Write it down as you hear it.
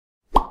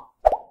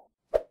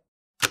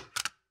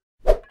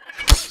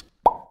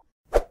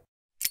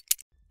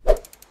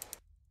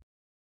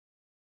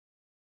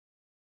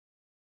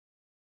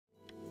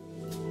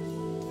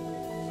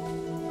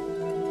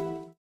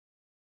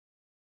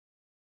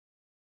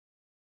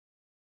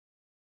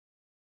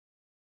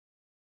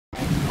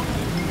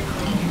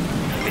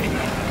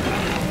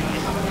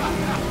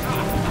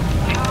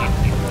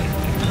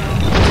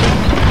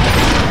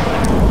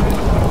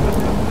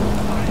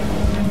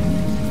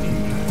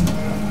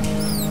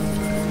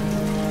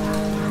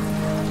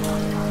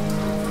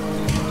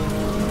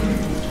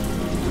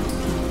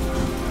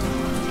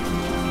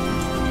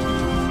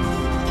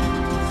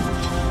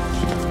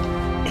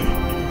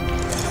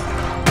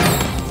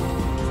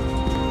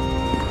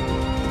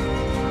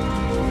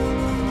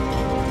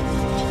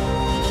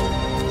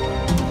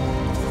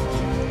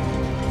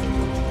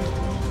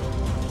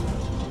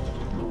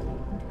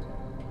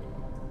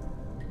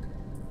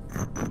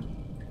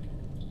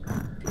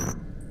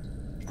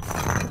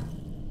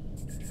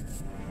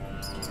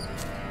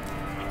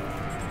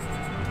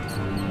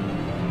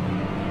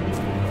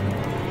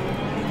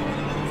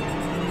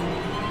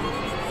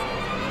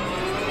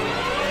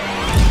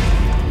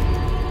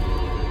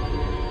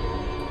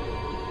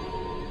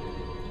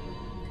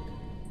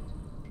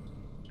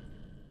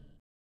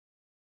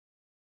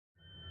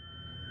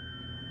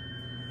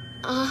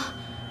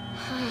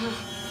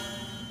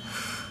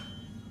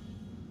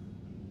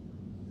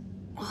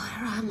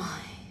Where am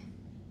I?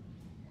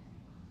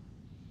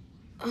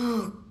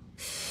 Oh,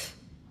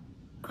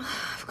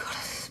 I've got a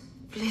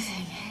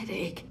splitting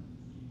headache.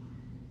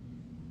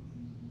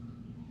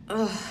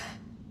 Oh,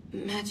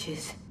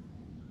 matches.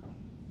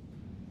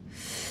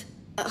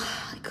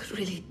 I could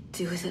really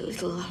do with a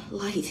little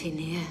light in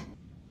here.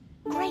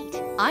 Great,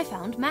 I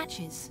found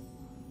matches.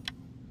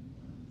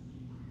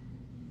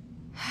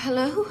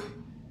 Hello?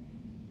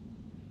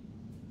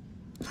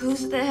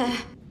 Who's there?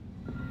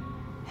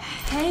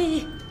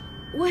 Hey,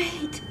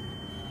 wait.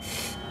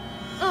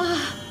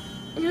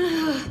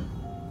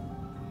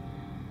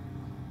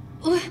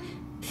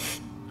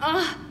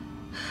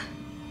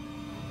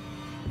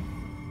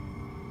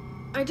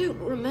 I don't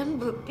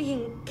remember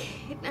being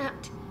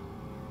kidnapped.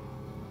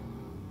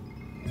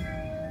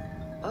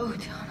 Oh,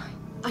 darn,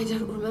 I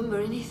don't remember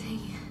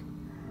anything.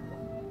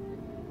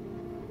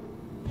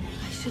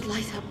 I should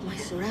light up my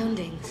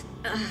surroundings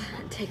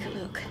and take a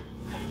look.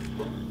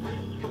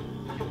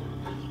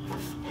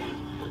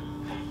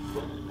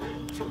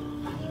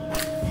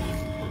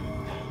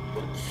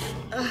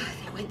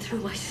 They went through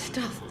my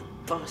stuff,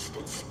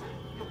 bastards.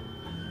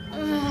 Oh,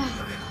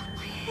 God,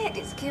 my head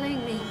is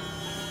killing me.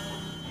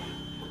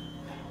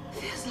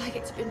 Feels like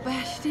it's been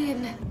bashed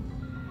in.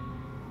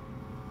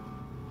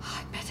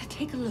 I better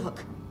take a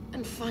look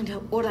and find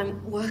out what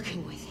I'm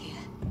working with here.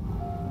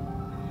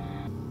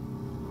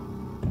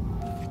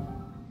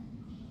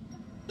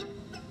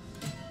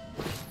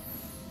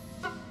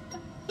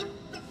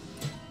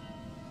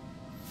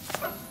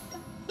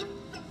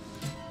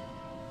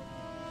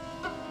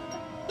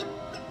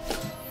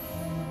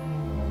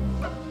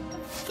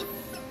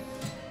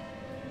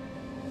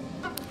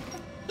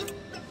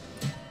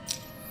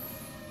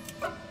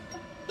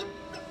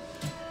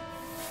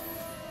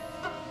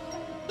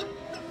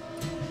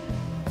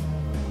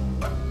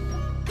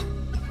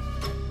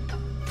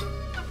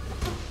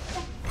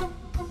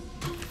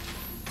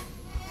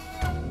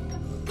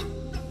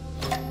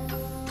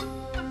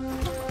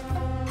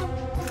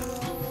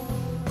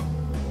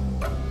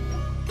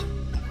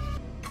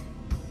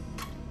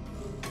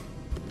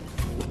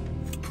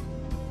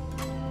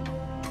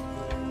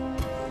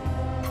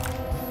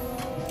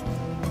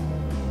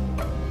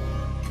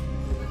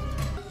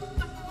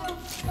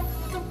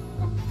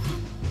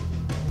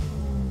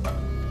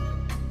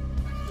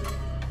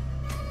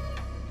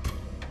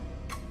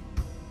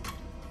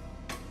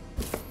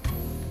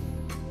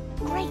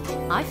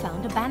 I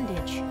found a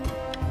bandage.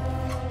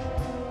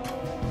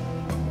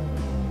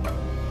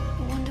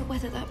 I wonder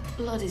whether that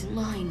blood is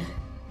mine.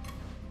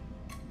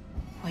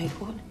 Wait,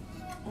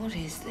 what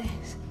is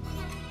this?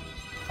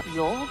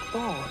 You're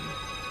born.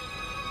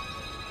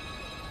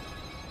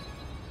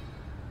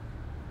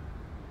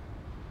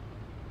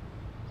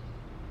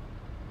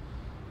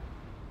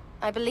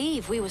 I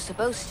believe we were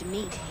supposed to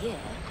meet here.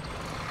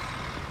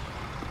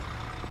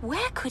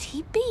 Where could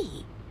he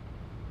be?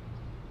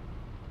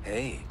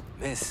 Hey,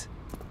 miss.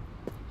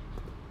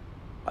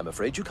 I'm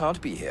afraid you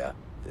can't be here.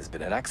 There's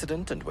been an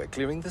accident and we're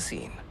clearing the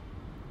scene.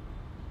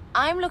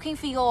 I'm looking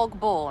for Jorg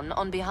Born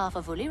on behalf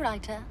of Uli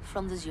Reiter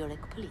from the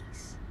Zurich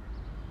police.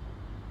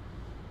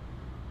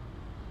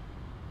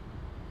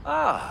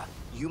 Ah,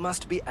 you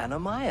must be Anna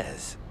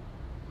Myers.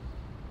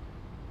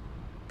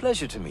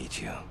 Pleasure to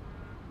meet you.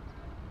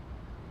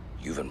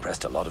 You've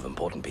impressed a lot of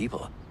important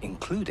people,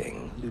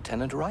 including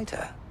Lieutenant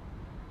Reiter.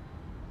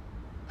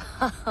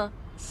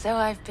 So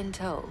I've been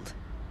told.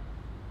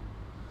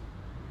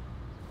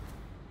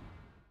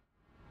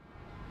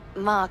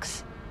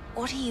 Marx,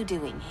 what are you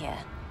doing here?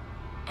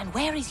 And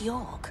where is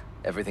Jorg?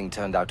 Everything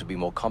turned out to be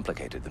more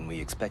complicated than we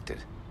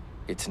expected.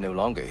 It's no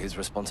longer his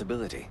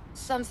responsibility.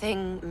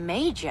 Something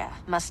major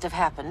must have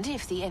happened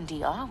if the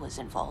NDR was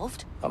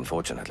involved.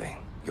 Unfortunately,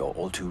 you're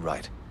all too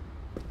right.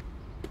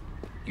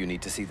 You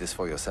need to see this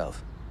for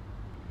yourself.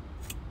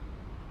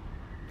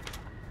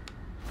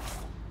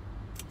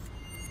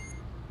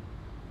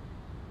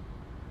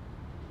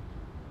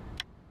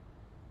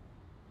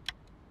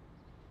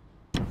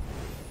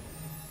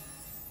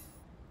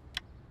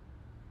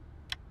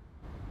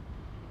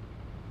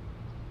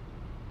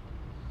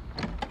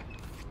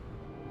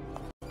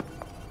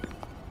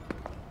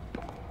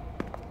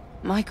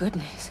 My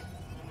goodness.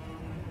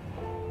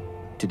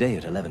 Today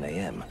at 11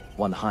 a.m.,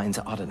 one Heinz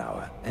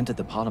Adenauer entered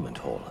the Parliament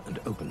Hall and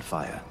opened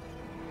fire.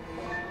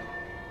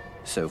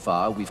 So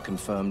far, we've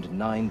confirmed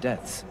 9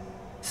 deaths,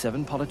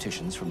 7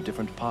 politicians from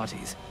different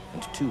parties,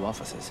 and 2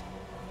 officers.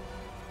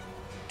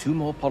 2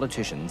 more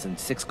politicians and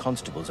 6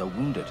 constables are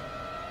wounded.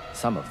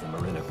 Some of them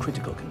are in a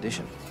critical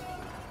condition.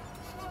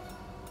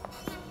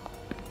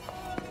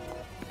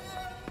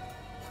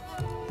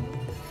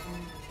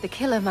 The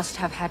killer must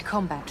have had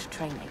combat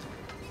training.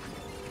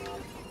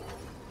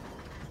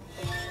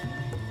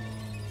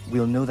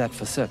 We'll know that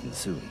for certain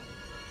soon.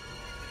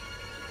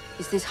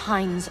 Is this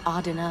Heinz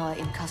Adenauer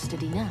in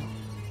custody now?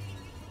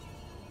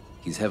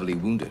 He's heavily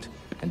wounded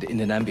and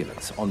in an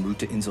ambulance en route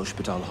to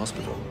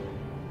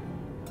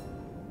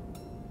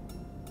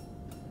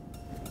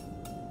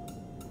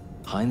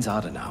Heinz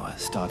Adenauer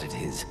started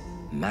his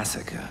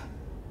massacre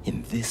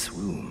in this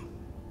room.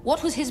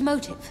 What was his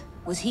motive?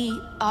 Was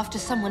he after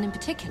someone in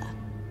particular?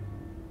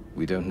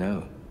 We don't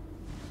know.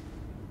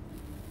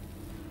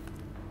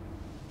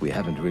 We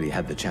haven't really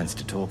had the chance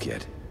to talk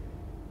yet.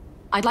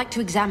 I'd like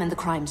to examine the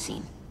crime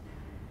scene.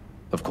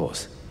 Of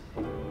course.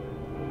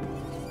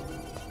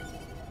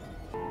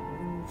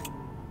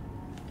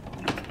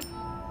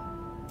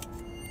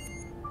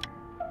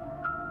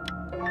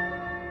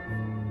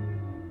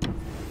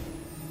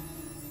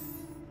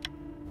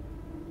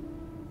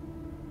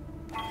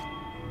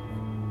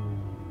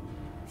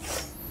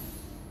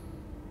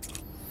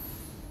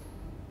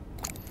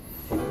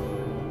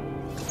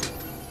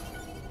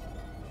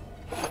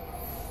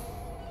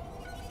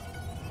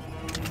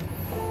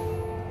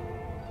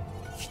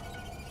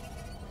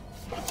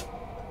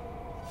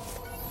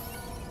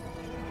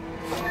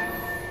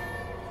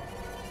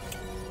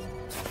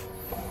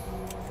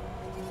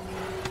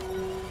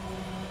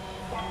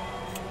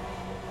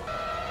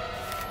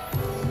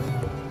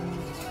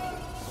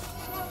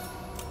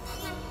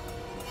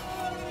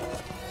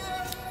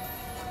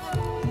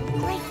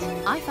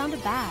 I found a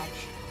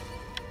badge.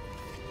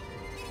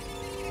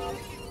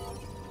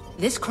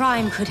 This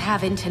crime could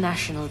have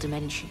international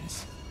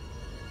dimensions.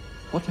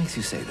 What makes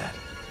you say that?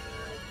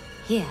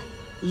 Here,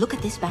 look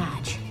at this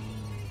badge.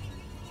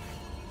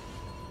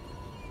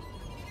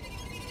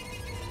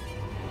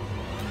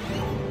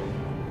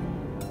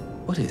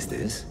 What is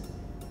this?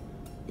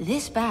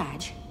 This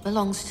badge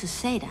belongs to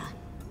SEDA,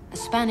 a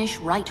Spanish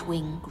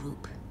right-wing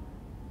group.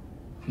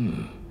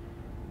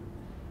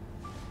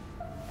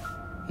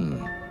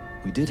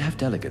 We did have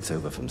delegates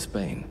over from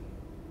Spain.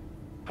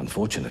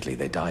 Unfortunately,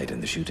 they died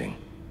in the shooting.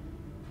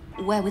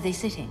 Where were they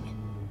sitting?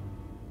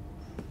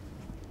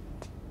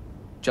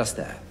 Just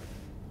there.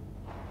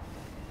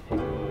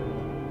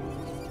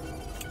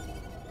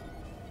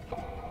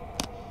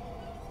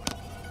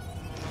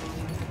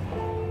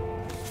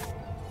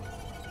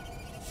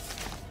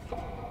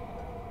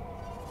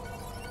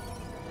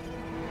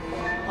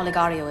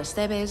 Olegario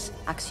Estebes,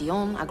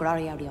 Acción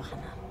Agraria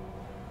Riojana.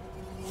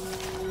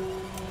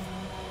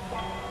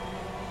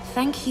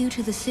 Thank you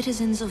to the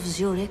citizens of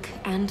Zurich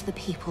and the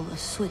people of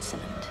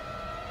Switzerland.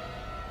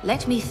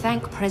 Let me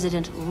thank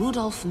President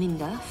Rudolf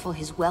Minder for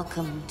his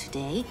welcome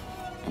today,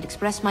 and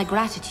express my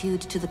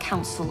gratitude to the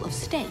Council of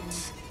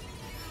States.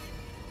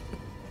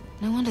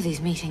 No wonder these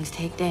meetings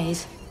take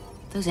days.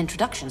 Those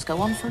introductions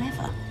go on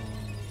forever.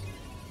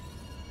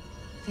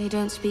 They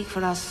don't speak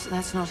for us,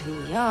 that's not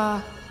who we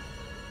are.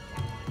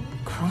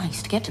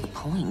 Christ, get to the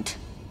point.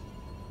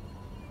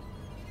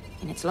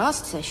 In its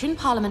last session,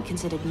 Parliament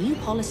considered new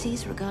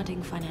policies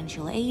regarding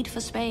financial aid for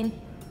Spain.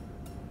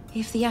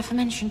 If the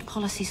aforementioned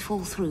policies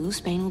fall through,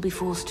 Spain will be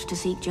forced to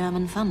seek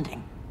German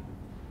funding.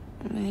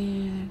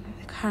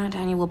 The current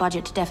annual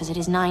budget deficit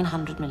is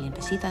 900 million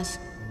pesetas.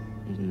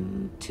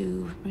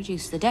 To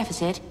reduce the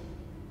deficit,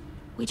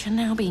 which are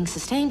now being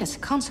sustained as a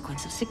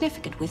consequence of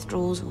significant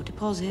withdrawals or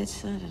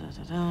deposits.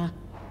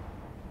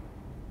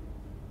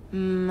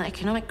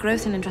 Economic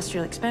growth and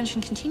industrial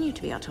expansion continue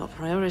to be our top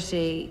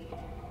priority.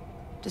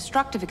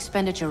 Destructive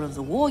expenditure of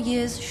the war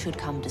years should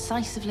come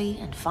decisively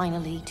and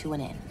finally to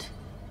an end.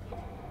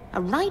 A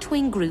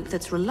right-wing group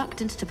that's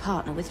reluctant to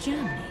partner with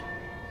Germany.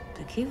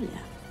 Peculiar.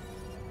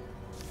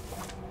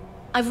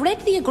 I've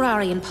read the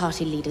Agrarian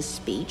Party leader's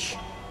speech.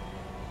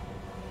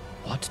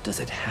 What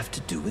does it have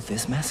to do with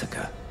this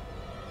massacre?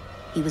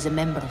 He was a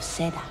member of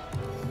SEDA.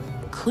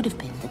 Could have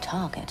been the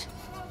target.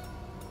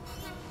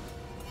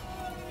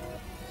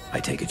 I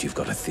take it you've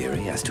got a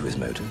theory as to his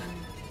motive?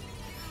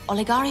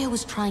 Olegario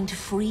was trying to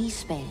free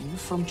Spain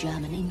from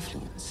German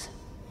influence.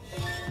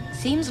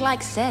 Seems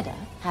like SEDA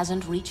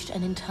hasn't reached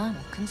an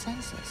internal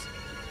consensus.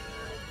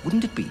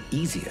 Wouldn't it be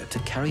easier to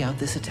carry out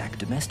this attack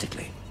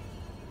domestically?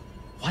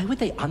 Why would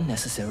they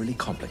unnecessarily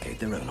complicate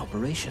their own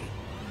operation?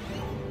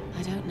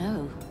 I don't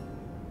know.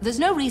 There's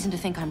no reason to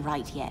think I'm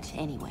right yet,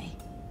 anyway.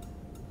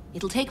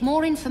 It'll take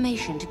more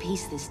information to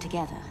piece this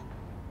together.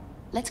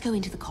 Let's go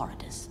into the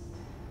corridors.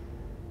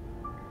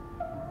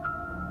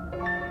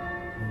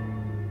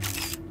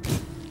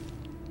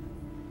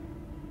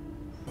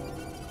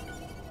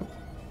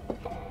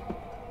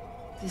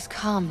 This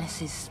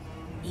calmness is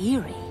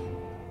eerie.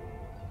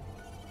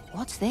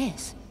 What's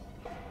this?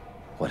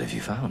 What have you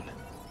found?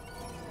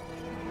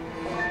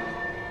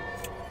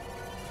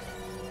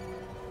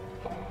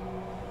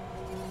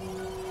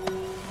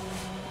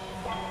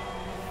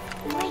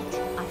 Wait,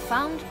 I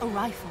found a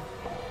rifle.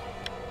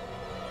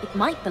 It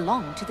might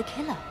belong to the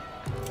killer.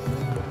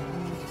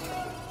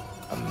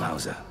 A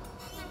Mauser.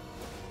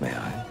 May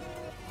I?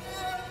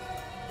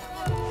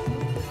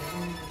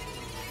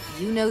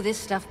 You know this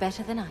stuff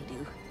better than I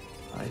do.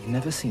 I've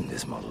never seen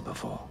this model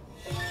before.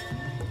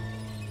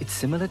 It's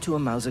similar to a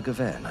Mauser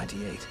Gewehr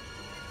 98,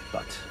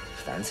 but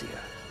fancier.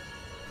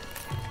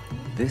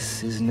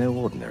 This is no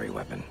ordinary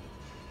weapon.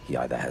 He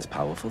either has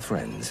powerful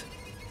friends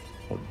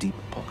or deep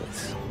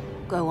pockets.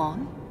 Go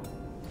on.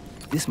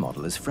 This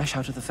model is fresh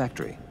out of the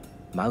factory.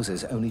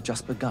 Mauser's only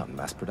just begun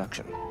mass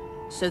production.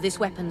 So this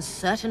weapon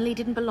certainly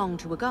didn't belong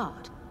to a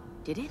guard.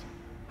 Did it?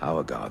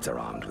 Our guards are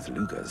armed with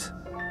Lugers.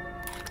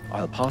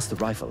 I'll pass the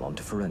rifle on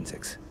to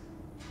forensics.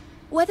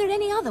 Were there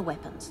any other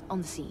weapons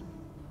on the scene?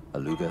 A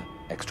Luger,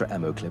 extra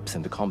ammo clips,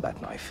 and a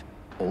combat knife.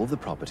 All the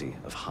property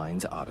of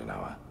Heinz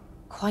Adenauer.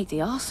 Quite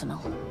the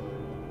arsenal.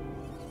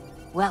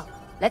 Well,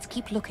 let's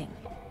keep looking.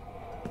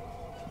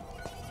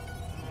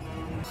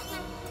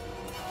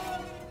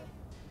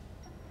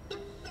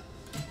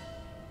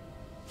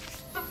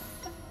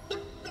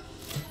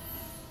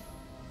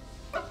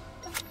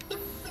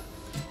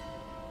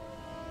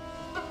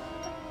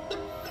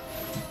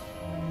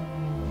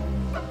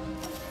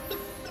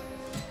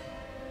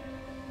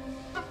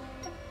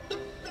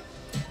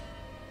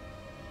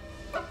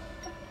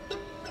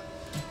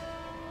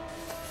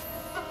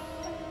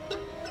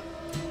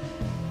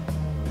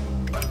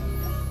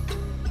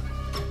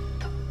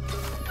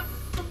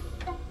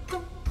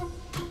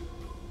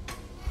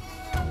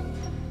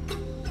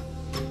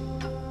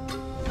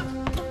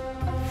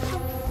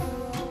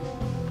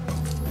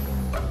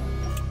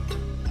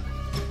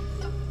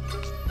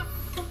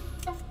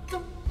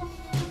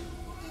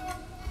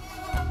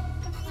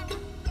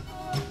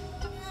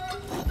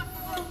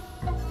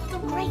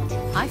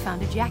 I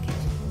found a jacket.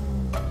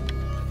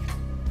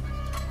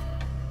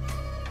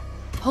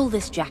 Hold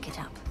this jacket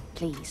up,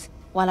 please,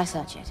 while I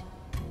search it.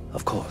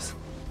 Of course.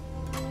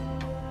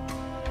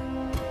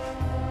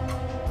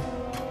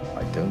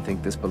 I don't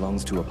think this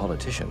belongs to a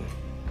politician.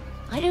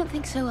 I don't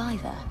think so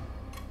either.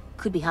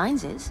 Could be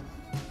Heinz's.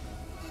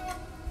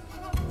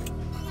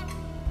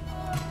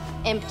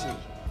 Empty.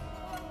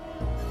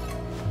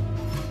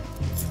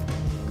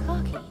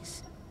 Car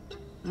keys.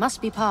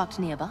 Must be parked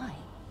nearby.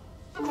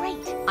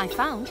 Great! I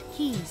found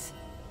keys.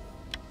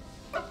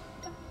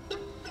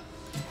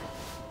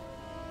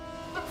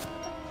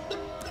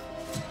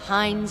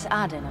 Heinz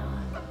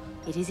Adenauer.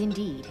 It is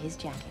indeed his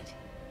jacket.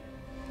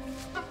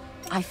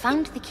 I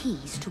found the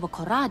keys to a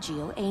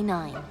Coraggio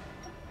A9.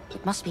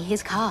 It must be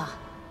his car.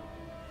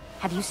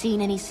 Have you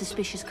seen any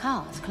suspicious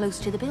cars close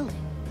to the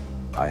building?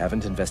 I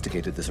haven't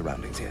investigated the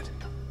surroundings yet.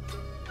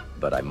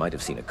 But I might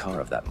have seen a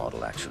car of that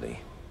model, actually.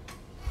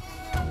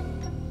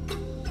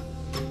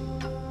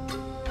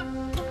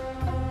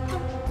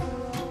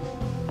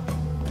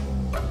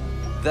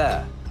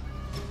 There.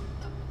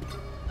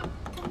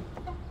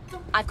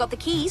 I've got the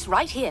keys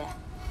right here.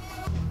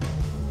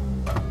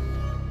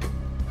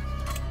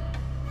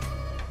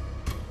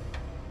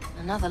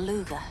 Another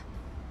Luger.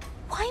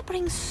 Why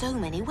bring so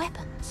many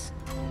weapons?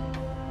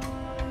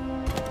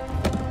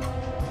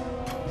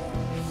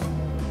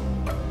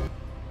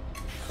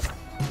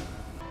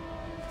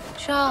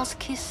 Charles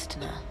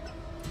Kistner.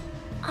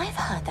 I've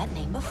heard that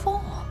name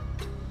before.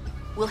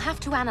 We'll have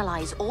to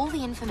analyze all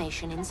the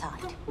information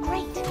inside.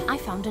 Great. I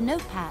found a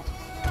notepad.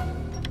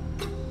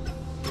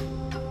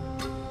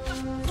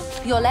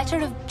 Your letter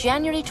of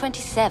January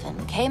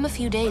 27 came a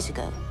few days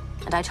ago,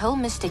 and I told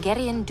Mr.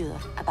 Gerien-Dur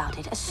about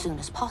it as soon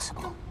as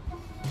possible.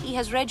 He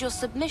has read your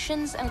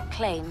submissions and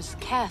claims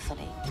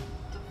carefully,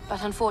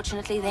 but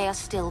unfortunately they are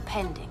still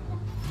pending.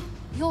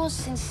 Yours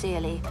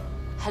sincerely,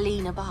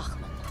 Helena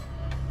Bachmann.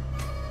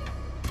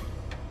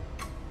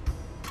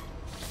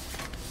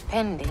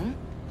 Pending,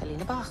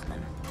 Helena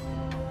Bachmann.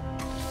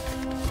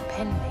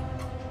 Pending.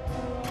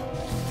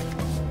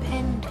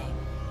 Pending.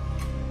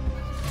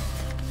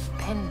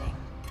 Pending.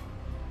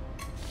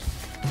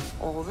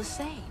 All the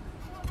same.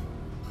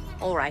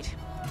 All right.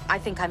 I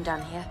think I'm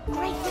done here.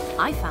 Great.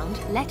 I found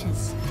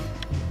letters.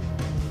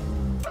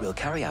 We'll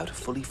carry out a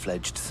fully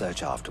fledged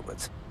search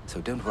afterwards,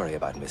 so don't worry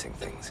about missing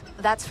things.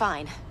 That's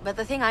fine, but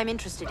the thing I'm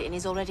interested in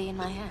is already in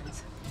my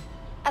hands.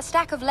 A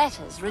stack of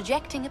letters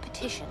rejecting a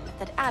petition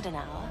that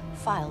Adenauer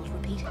filed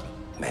repeatedly.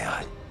 May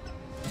I?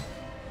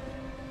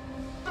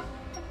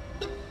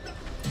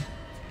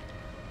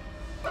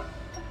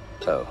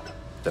 Oh,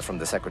 they're from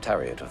the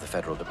Secretariat of the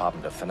Federal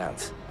Department of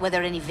Finance. Were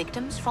there any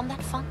victims from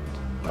that fund?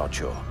 Not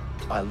sure.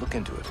 I'll look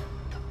into it.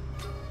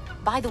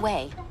 By the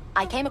way,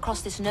 I came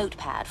across this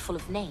notepad full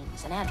of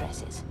names and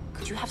addresses.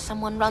 Could you have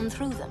someone run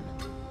through them?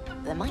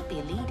 There might be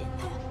a lead in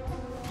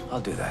there.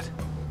 I'll do that.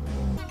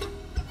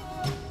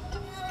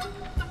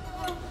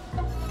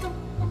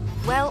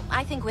 Well,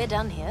 I think we're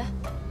done here.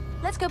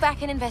 Let's go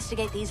back and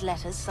investigate these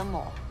letters some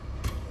more.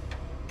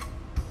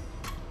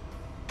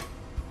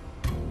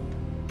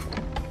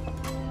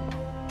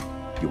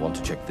 You want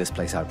to check this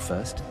place out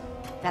first?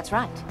 That's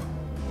right.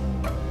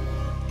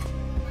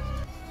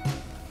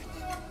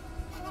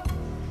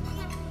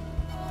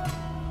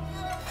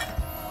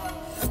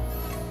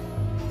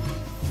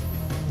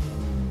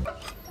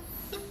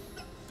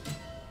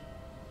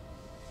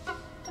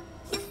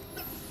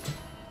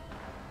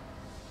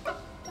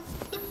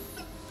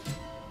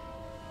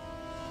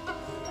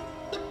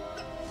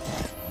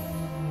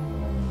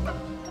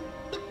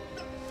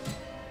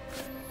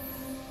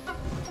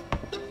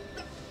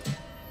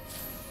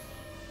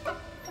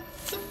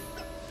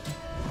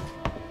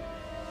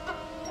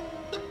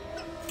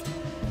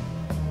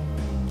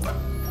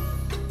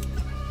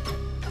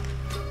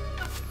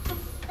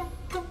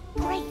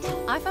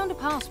 I found a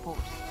passport.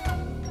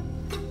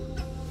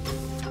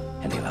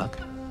 Any luck?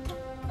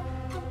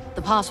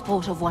 The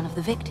passport of one of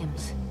the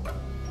victims.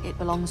 It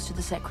belongs to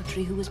the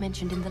secretary who was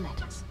mentioned in the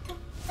letters.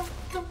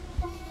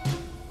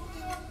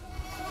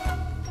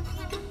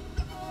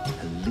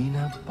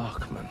 Helena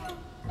Bachmann.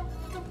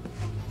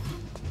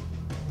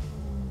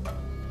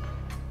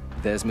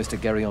 There's Mr.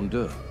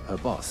 Guerrion-deux, her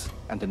boss,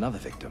 and another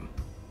victim.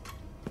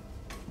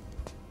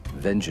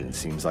 Vengeance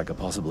seems like a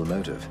possible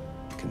motive,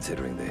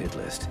 considering the hit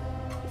list.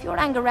 If your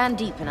anger ran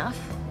deep enough,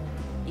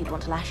 you'd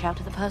want to lash out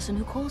to the person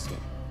who caused it,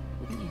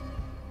 wouldn't you?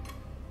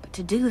 But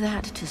to do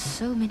that to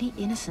so many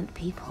innocent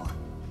people,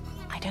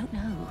 I don't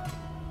know.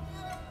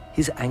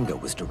 His anger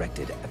was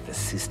directed at the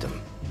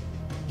system.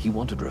 He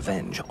wanted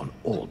revenge on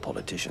all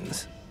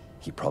politicians.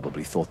 He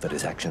probably thought that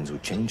his actions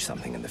would change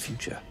something in the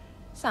future.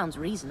 Sounds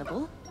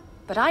reasonable.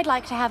 But I'd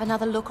like to have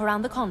another look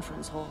around the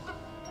conference hall.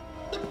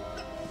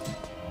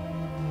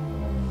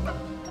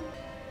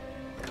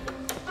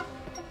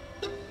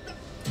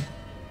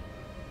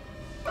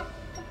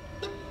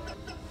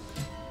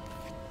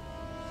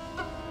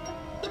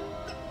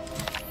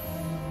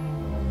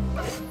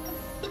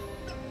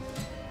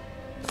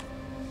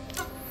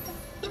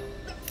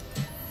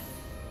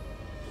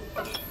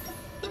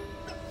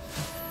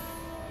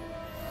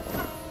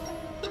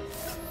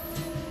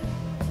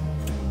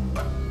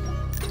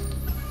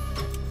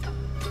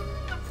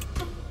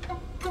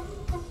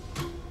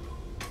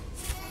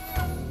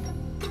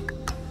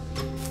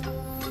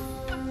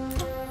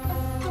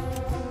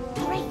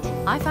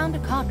 I found a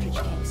cartridge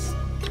case.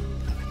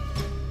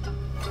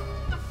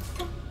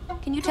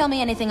 Can you tell me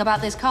anything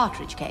about this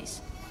cartridge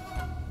case?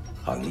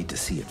 I'll need to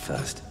see it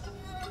first.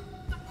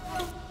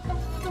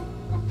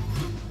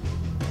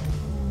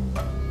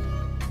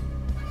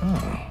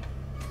 Oh,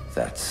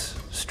 that's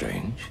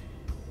strange.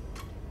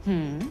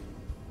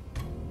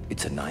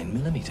 It's a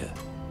 9mm.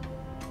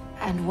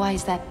 And why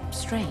is that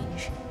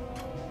strange?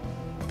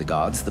 The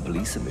guards, the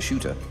police, and the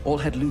shooter all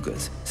had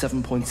Lugers,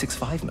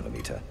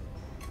 7.65mm.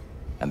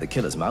 And the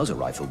killer's Mauser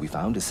rifle we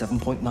found is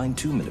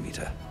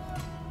 7.92mm.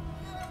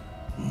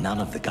 None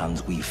of the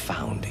guns we've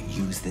found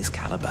use this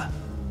caliber.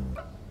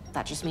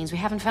 That just means we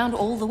haven't found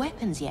all the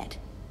weapons yet.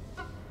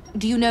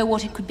 Do you know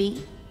what it could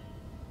be?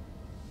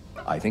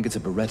 I think it's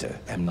a Beretta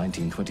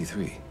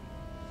M1923.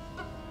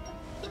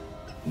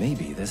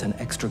 Maybe there's an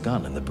extra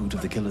gun in the boot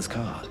of the killer's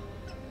car.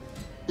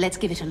 Let's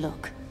give it a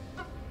look.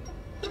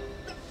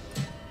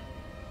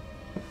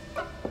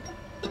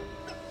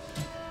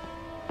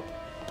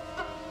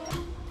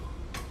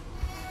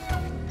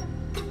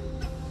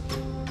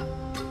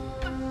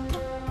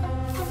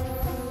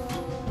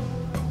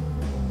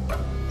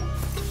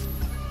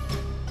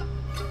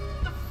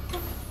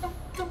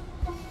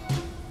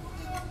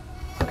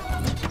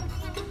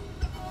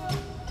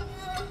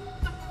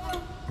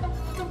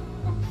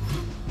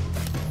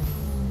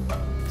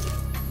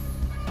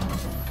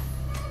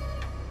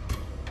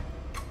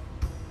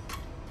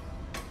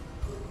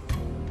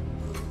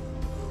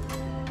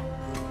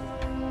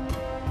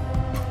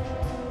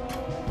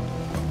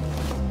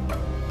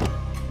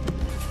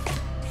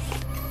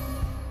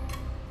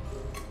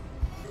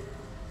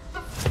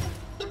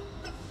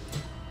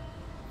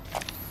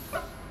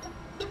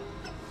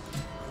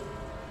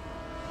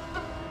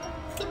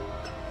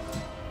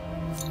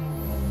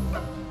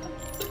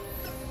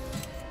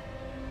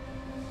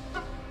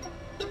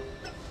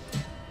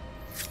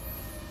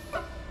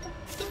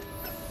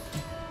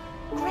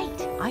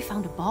 I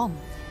found a bomb.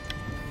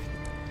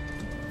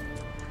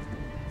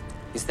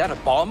 Is that a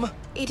bomb?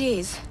 It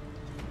is.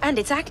 And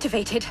it's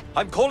activated.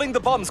 I'm calling the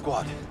bomb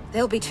squad.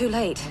 They'll be too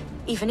late,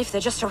 even if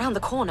they're just around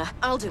the corner.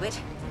 I'll do it.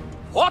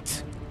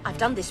 What? I've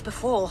done this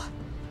before.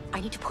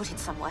 I need to put it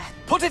somewhere.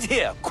 Put it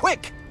here,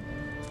 quick!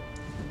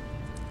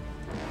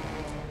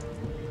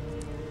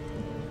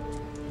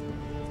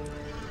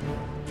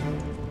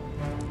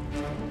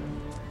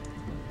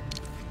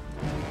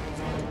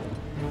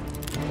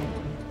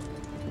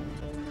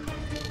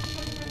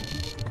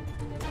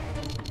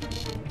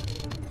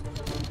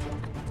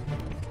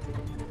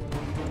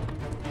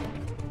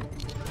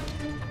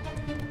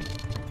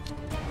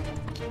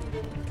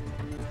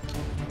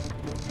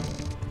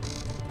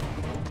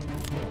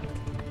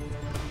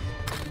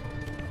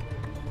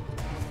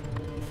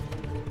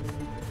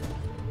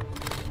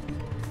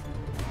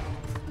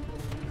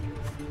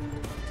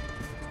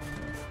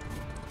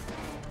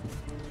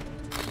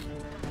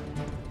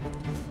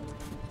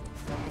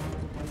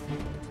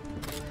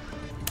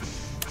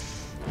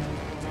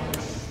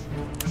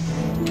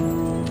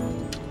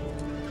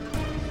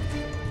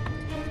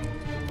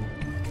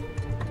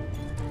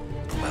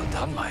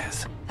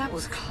 That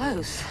was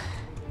close.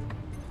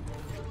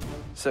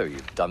 So,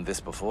 you've done this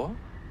before?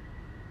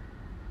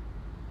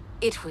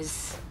 It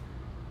was...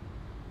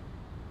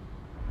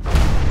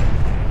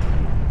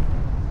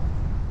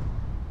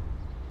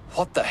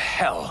 What the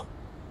hell?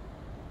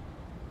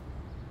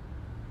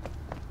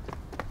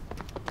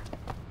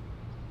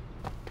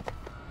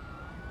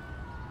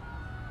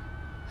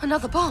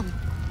 Another bomb.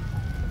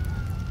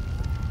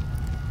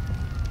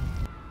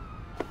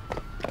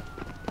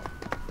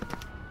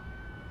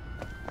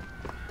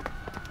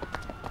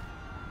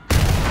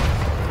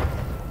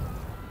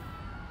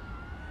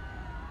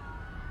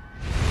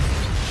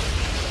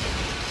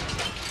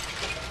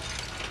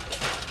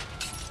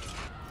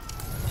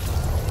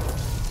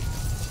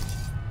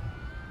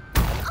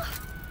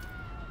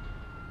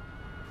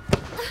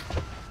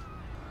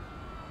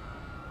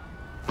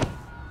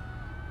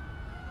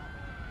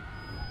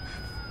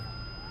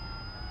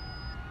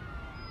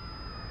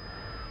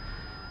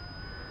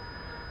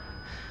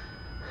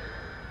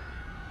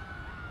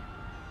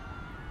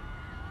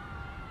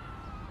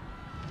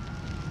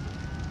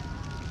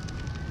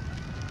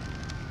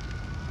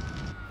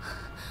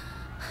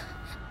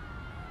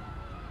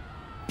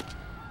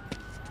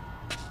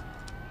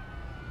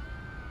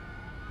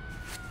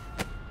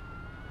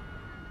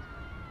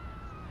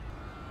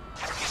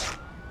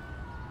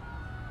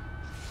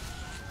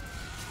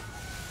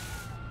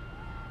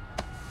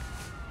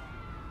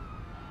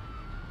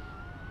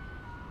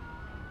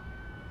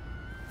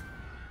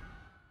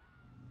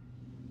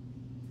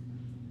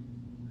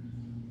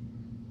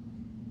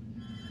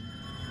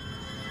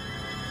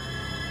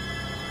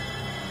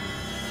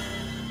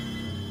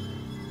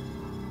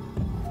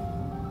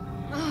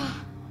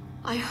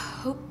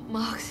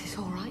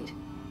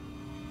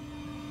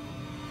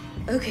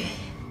 Okay,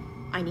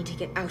 I need to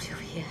get out of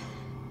here.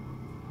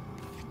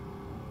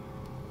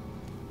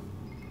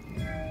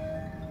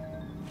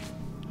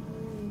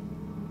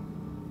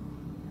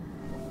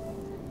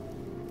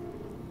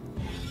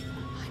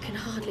 I can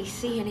hardly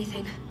see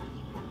anything.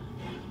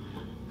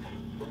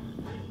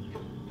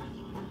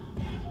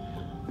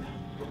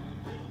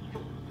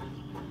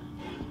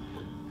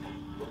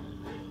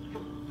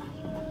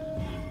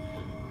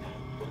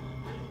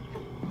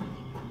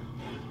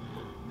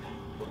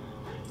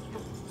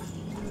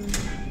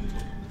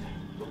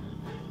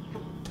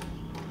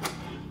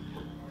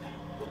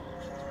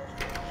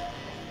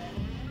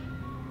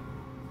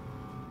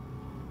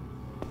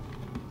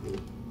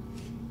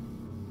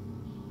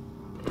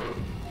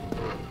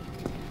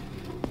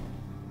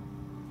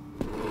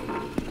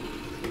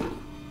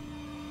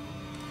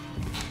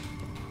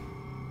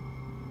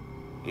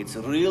 It's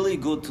really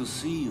good to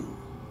see you,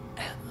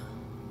 Emma.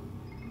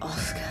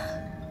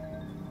 Oscar.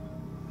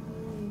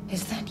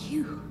 Is that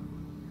you?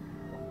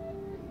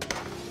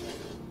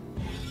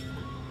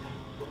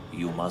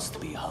 You must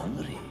be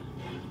hungry.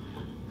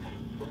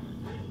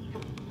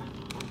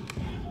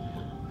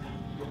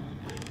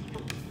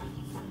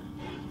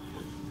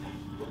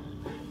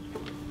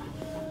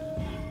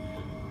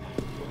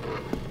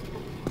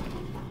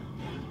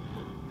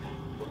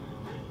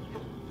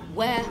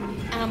 Where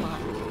am I?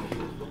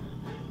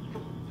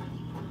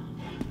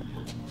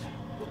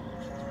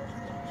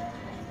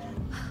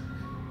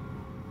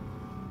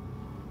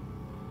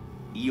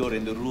 You're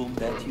in the room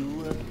that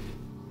you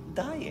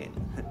die in.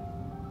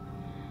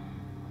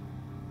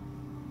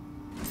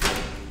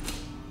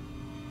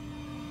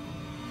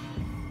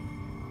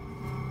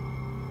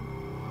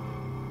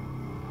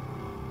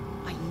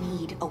 I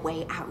need a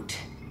way out.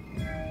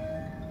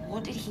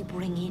 What did he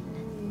bring in?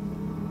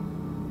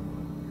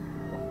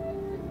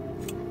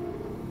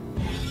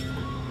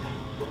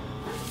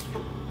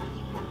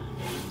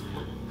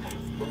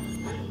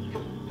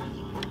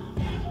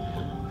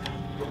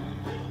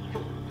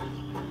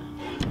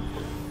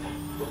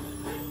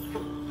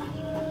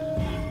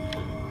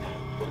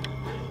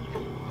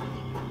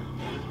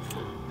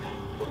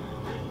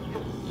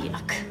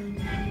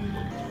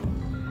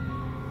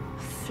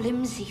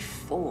 Flimsy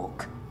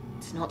fork.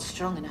 It's not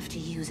strong enough to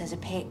use as a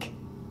pick.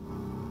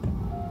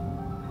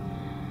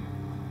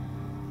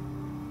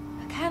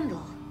 A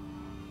candle.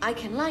 I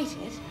can light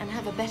it and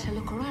have a better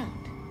look around.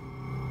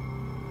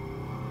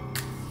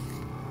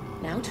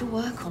 Now to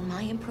work on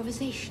my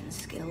improvisation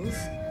skills.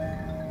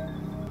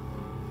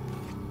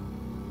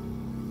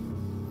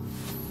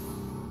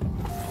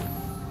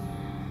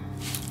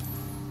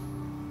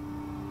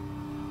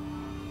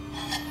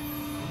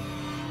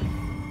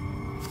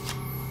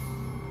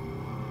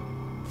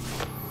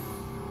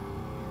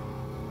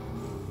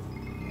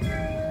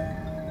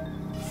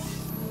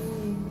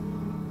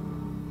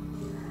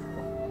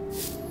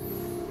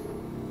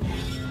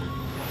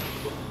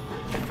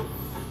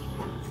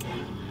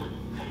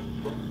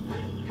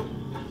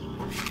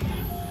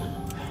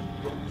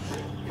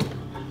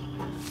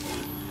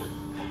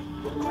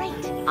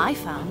 I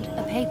found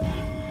a paper.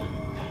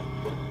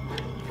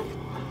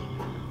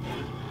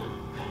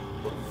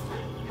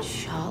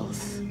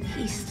 Charles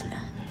Eastner.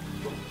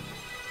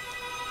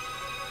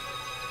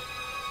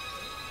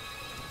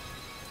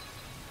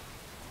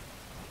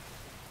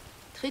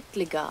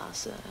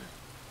 Trittligase.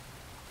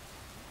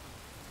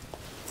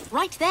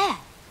 Right there.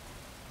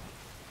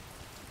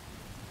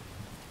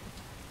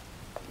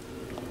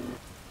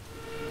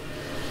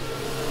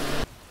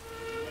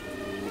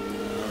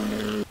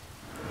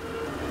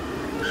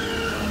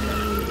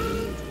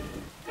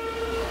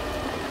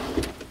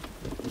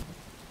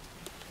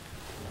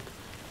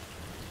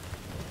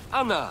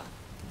 Anna!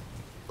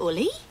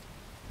 Uli?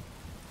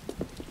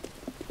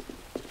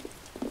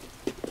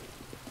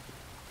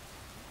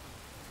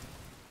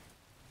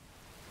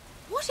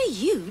 What are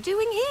you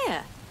doing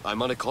here?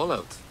 I'm on a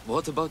call-out.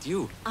 What about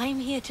you? I'm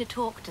here to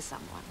talk to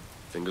someone.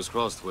 Fingers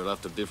crossed we're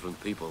after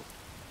different people.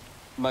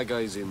 My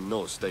guy's in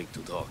no state to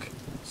talk.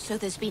 So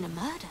there's been a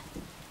murder?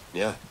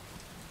 Yeah,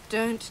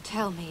 Don't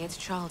tell me it's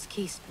Charles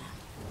Eastner.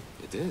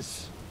 it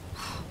is.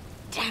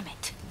 Damn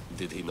it.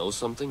 Did he know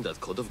something that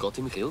could have got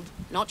him killed?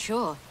 Not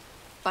sure.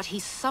 But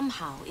he's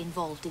somehow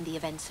involved in the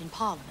events in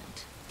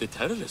Parliament. The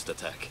terrorist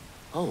attack?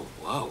 Oh,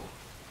 wow.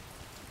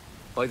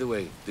 By the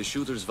way, the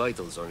shooter's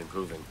vitals are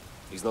improving.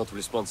 He's not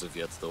responsive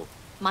yet, though.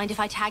 Mind if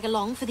I tag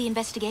along for the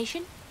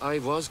investigation? I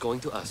was going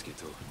to ask you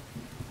to.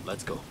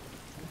 Let's go.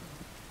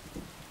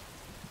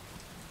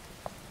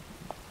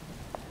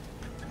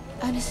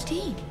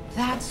 Ernestine.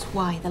 That's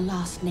why the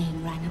last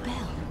name rang a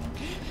bell.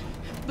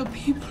 The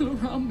people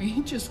around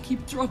me just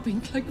keep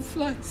dropping like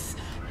flies.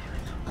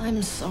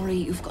 I'm sorry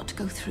you've got to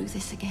go through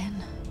this again.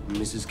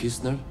 Mrs.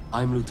 Kistner,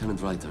 I'm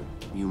Lieutenant Reiter.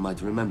 You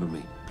might remember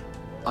me.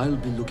 I'll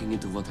be looking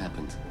into what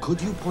happened.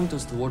 Could you point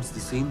us towards the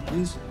scene,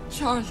 please?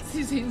 Charles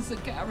is in the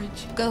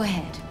garage. Go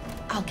ahead.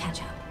 I'll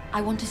catch up.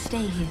 I want to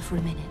stay here for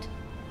a minute.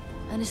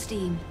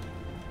 Ernestine,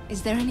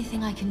 is there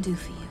anything I can do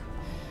for you?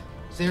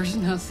 There's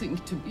nothing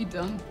to be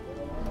done.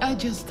 I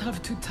just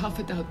have to tough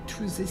it out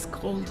through this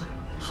cold,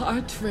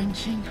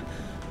 heart-wrenching,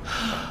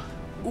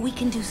 We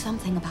can do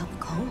something about the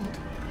cold.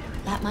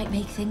 That might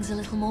make things a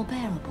little more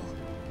bearable.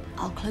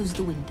 I'll close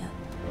the window.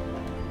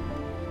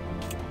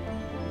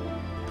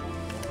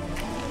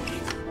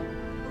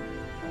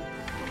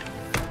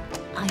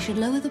 I should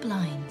lower the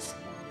blinds,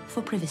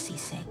 for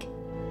privacy's sake.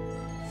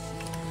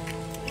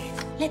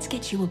 Let's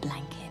get you a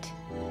blanket.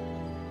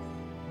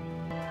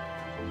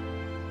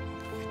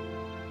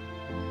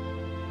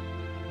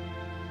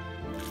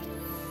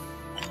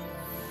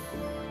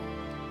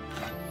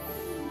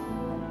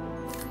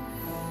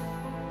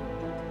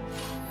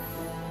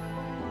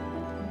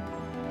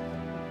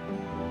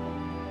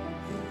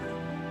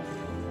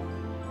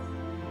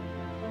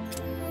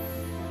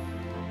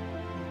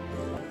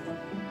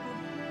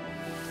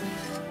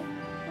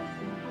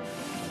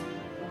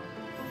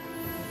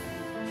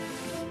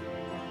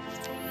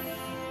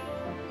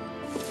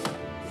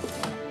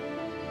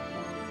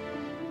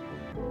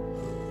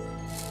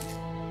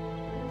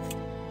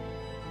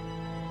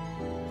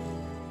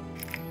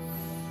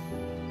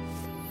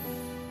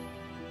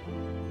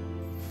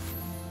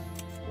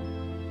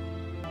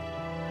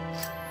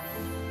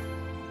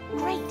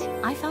 Great,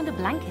 I found a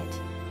blanket.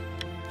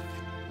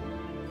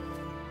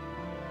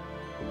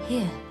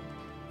 Here,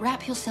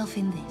 wrap yourself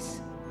in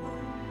this.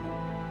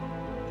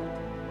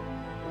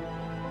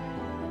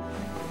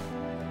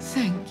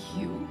 Thank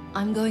you.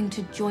 I'm going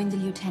to join the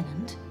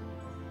lieutenant.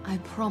 I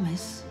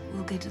promise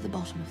we'll get to the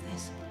bottom of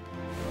this.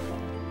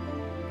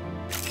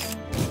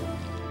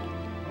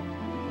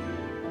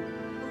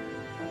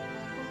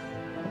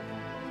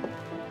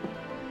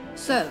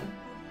 So,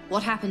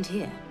 what happened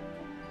here?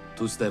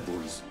 2 stab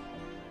wounds.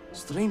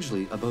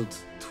 Strangely, about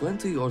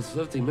 20 or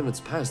 30 minutes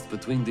passed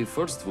between the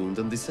first wound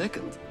and the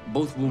second.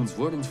 Both wounds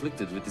were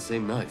inflicted with the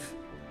same knife.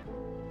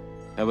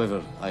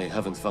 However, I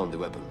haven't found the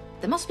weapon.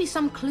 There must be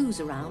some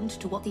clues around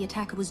to what the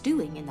attacker was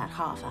doing in that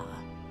half hour.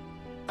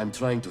 I'm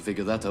trying to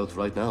figure that out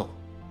right now.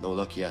 No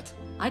luck yet.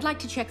 I'd like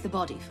to check the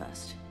body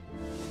first.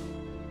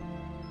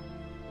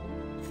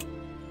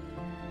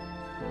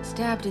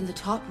 Stabbed in the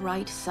top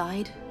right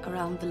side,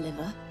 around the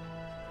liver.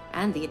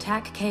 And the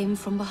attack came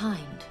from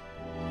behind.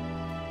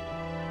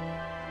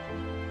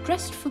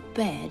 Dressed for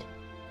bed,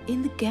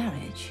 in the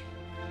garage.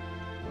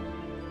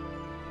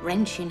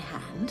 Wrench in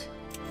hand.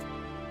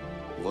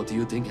 What do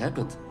you think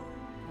happened?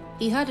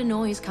 He heard a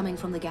noise coming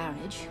from the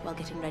garage while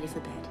getting ready for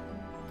bed.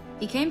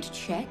 He came to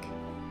check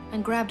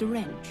and grabbed a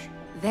wrench.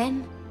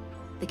 Then,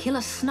 the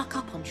killer snuck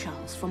up on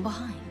Charles from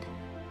behind.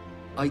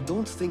 I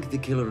don't think the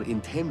killer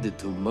intended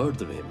to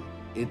murder him.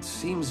 It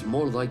seems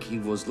more like he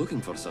was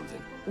looking for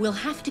something. We'll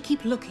have to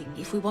keep looking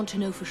if we want to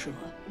know for sure.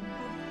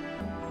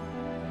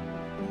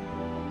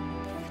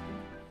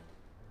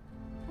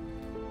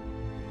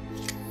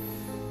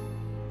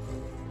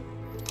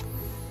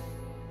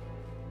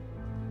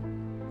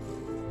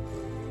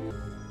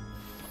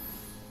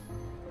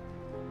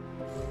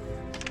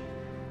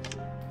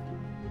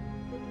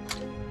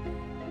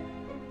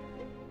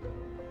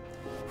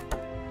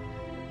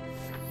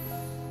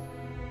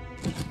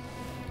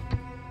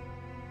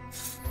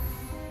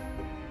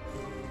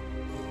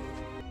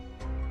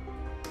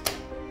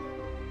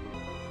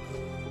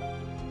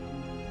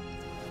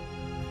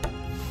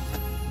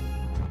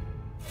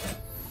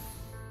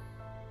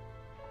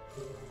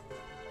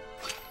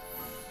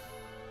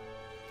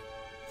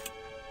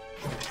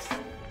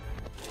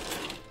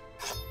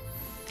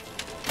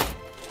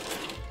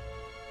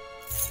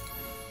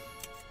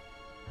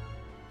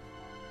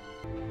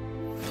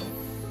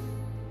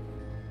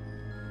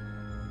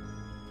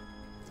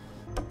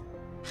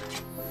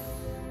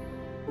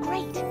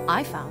 Great!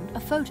 I found a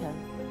photo.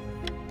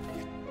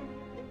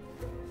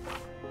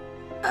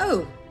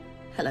 Oh,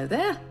 hello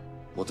there.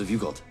 What have you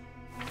got?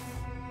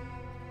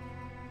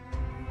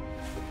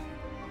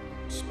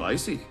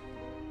 Spicy.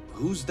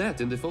 Who's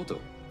that in the photo?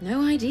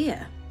 No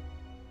idea.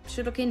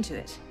 Should look into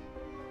it.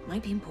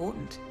 Might be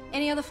important.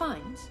 Any other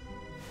finds?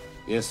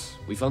 Yes,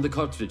 we found a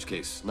cartridge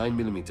case,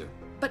 9mm.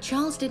 But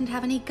Charles didn't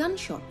have any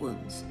gunshot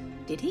wounds,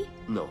 did he?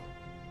 No.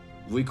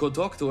 We could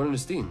talk to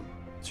Ernestine.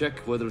 Check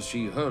whether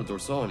she heard or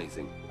saw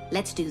anything.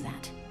 Let's do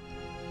that.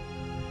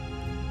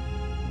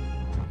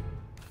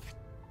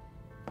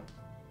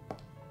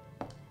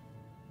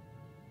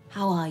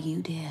 How are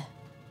you, dear?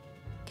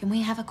 Can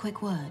we have a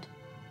quick word?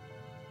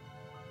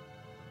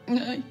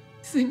 I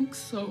think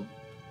so,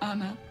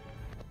 Anna.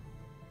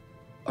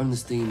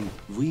 Ernestine,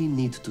 we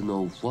need to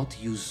know what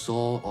you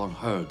saw or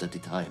heard at the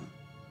time.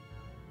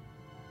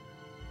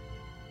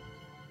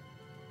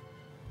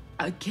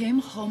 I came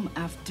home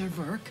after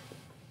work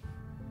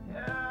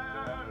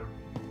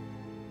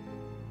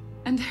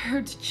and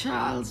heard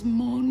Charles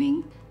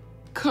moaning,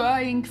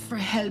 crying for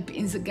help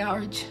in the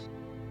garage.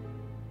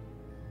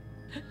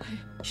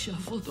 I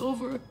shuffled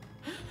over,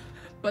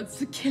 but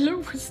the killer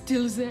was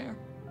still there.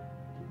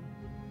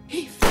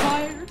 He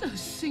fired a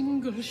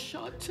single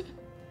shot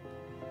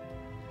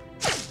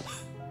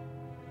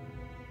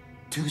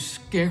to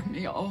scare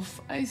me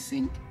off, I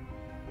think.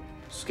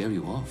 Scare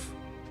you off?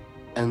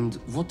 And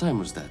what time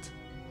was that?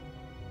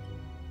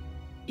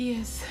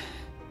 Yes.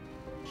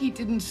 He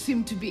didn't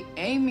seem to be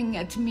aiming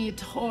at me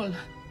at all.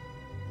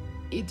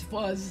 It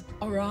was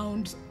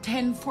around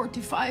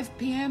 10:45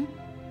 p.m.,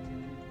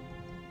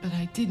 but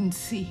I didn't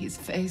see his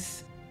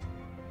face.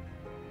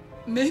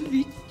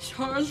 Maybe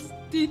Charles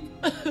did.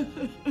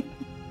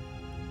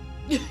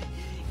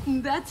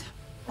 That's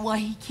why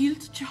he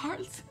killed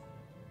Charles.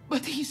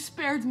 But he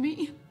spared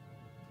me.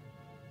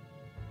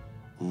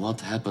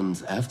 What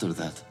happened after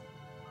that?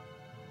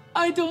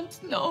 I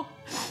don't know.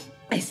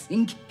 I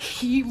think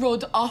he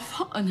rode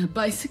off on a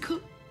bicycle.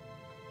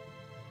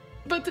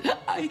 But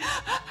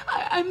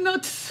I'm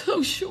not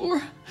so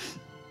sure.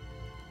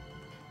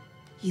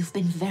 You've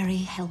been very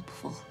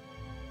helpful.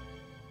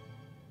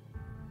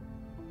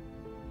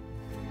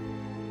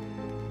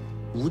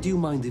 Would you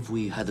mind if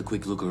we had a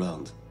quick look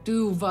around?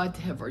 Do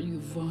whatever you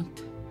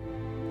want.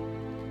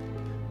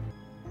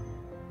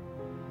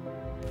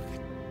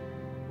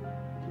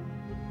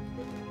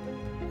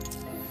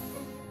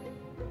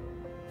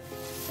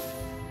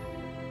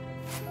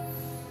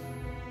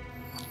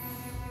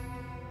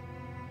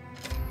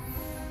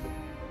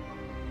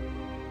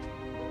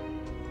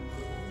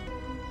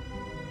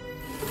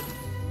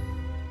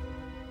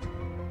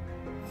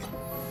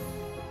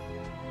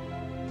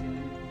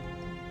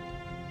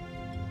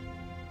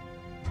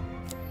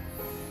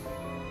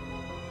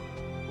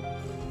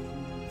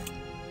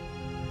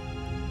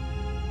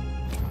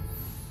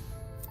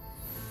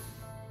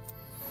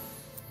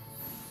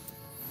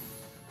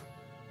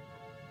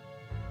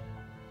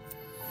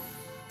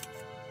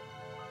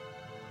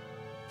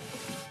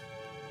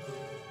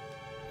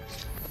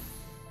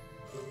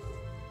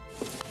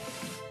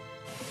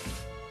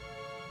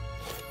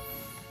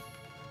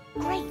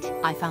 Great!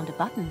 I found a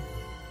button.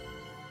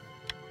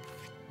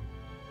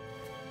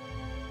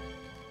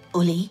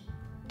 Uli,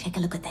 take a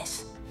look at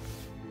this.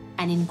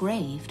 An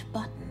engraved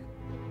button.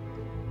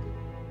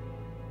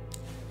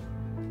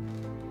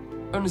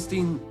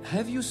 Ernestine,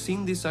 have you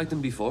seen this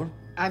item before?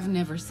 I've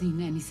never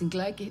seen anything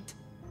like it.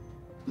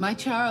 My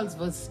Charles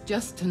was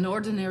just an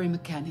ordinary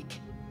mechanic.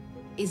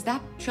 Is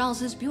that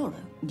Charles's bureau?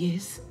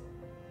 Yes.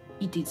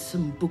 He did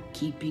some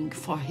bookkeeping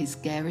for his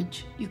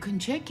garage. You can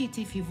check it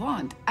if you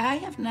want. I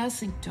have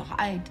nothing to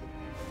hide.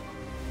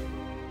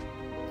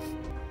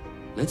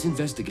 Let's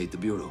investigate the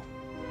bureau.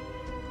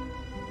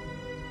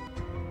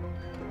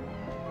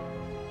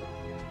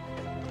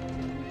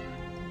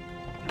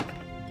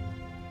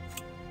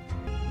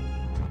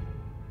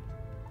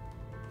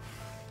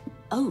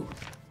 Oh,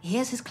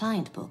 here's his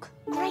client book.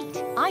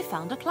 Great! I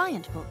found a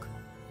client book.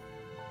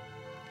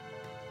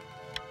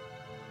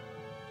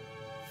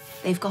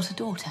 They've got a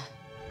daughter.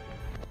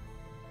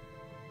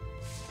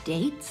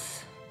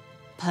 Dates,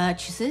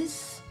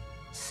 purchases,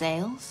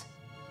 sales.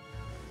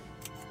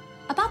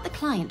 About the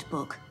client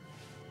book,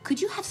 could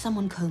you have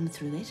someone comb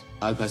through it?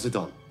 I'll pass it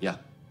on, yeah.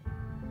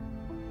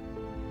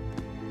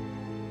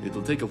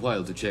 It'll take a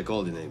while to check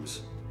all the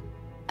names.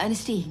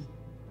 Ernestine,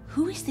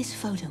 who is this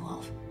photo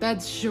of?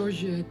 That's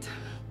Georgette,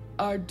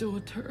 our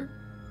daughter.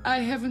 I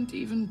haven't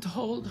even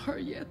told her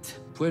yet.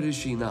 Where is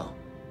she now?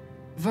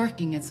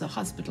 Working at the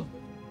hospital.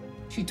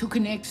 She took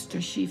an extra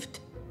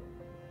shift.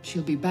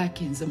 She'll be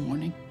back in the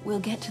morning. We'll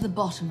get to the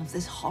bottom of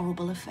this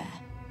horrible affair.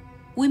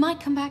 We might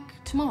come back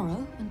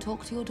tomorrow and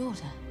talk to your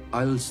daughter.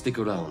 I'll stick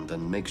around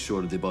and make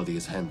sure the body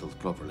is handled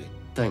properly.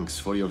 Thanks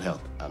for your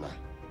help, Anna.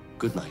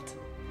 Good night.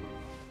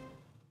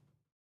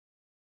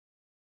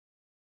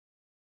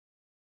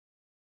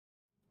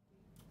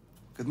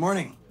 Good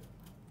morning.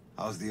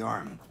 How's the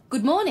arm?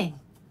 Good morning.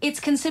 It's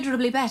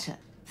considerably better.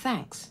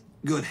 Thanks.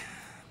 Good.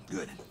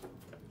 Good.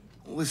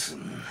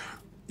 Listen,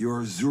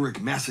 your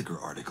Zurich massacre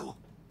article,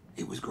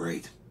 it was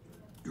great.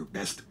 Your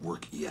best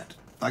work yet.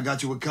 I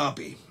got you a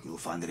copy. You'll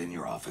find it in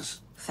your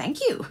office. Thank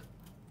you.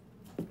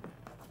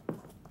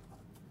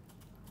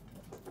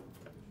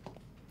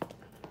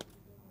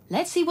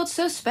 Let's see what's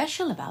so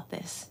special about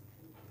this.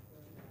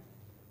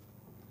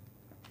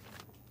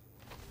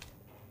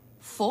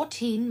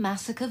 14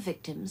 massacre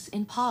victims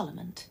in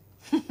Parliament.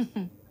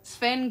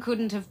 Sven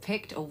couldn't have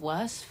picked a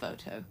worse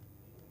photo.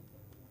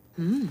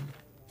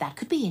 That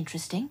could be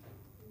interesting.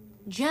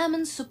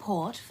 German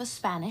support for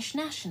Spanish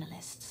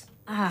nationalists.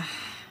 It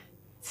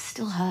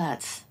still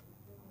hurts.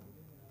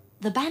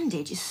 The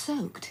bandage is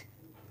soaked.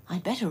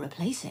 I'd better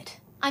replace it.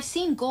 I've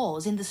seen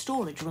gauze in the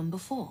storage room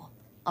before.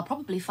 I'll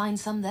probably find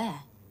some there.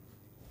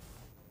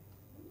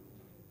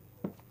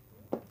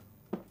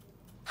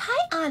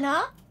 Hi,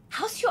 Anna.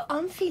 How's your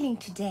arm feeling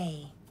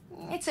today?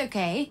 It's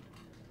okay,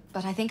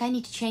 but I think I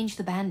need to change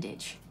the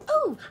bandage.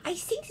 Oh, I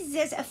think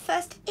there's a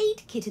first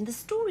aid kit in the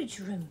storage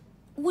room.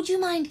 Would you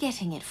mind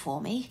getting it for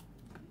me?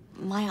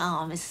 My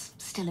arm is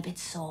still a bit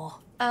sore.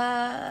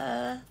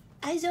 I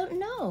don't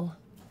know.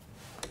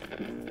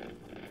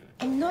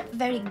 I'm not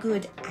very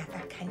good at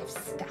that kind of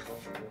stuff.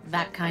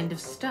 That kind of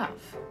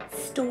stuff?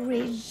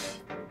 Storage,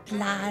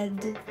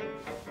 blood.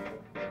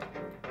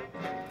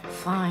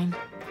 Fine.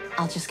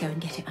 I'll just go and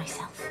get it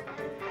myself.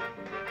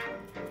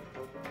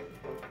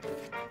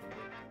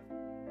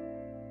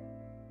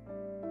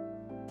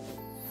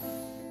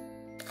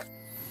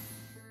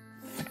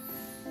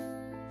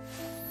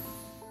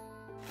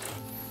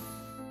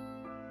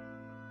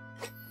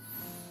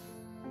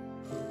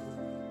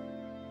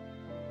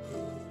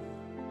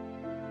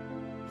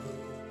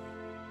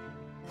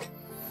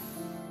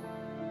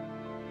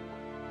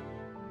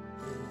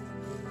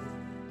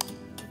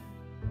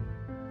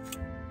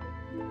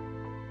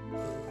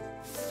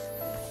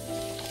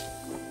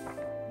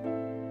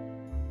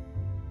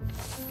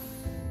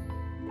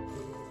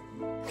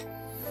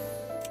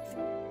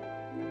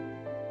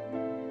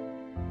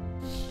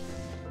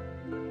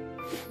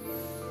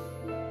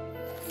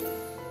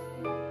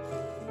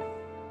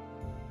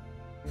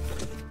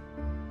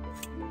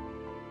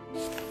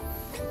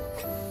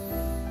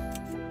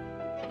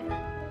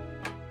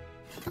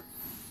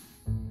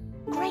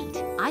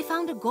 I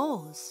found a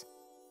gauze.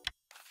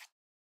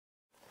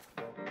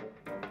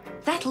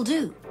 That'll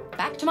do.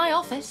 Back to my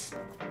office.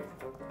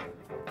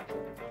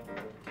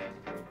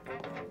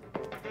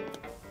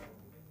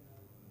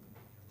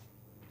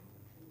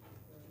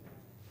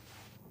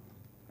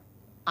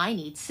 I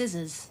need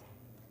scissors.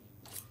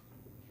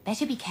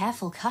 Better be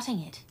careful cutting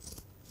it.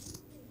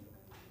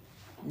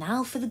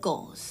 Now for the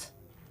gauze.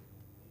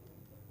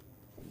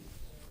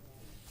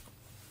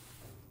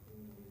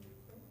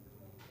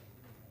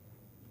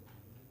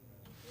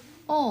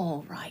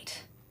 All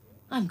right.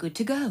 I'm good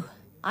to go.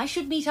 I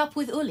should meet up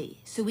with Uli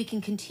so we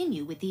can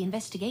continue with the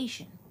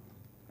investigation.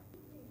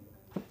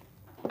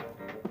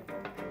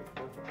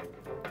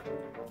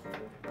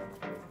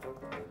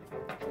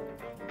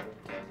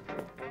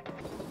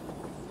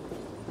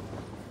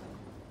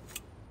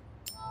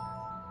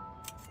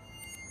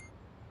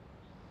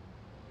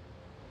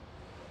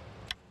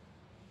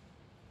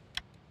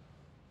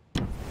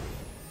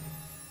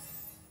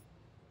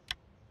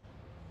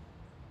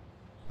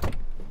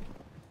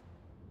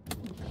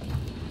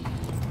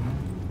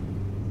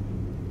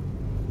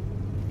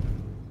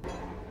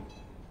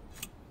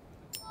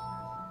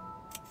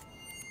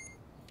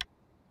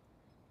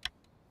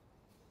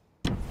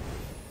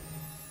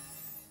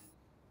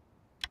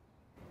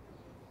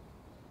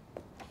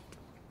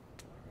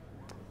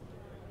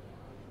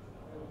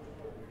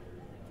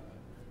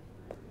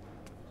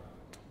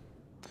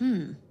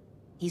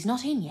 He's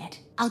not in yet.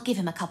 I'll give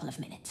him a couple of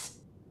minutes.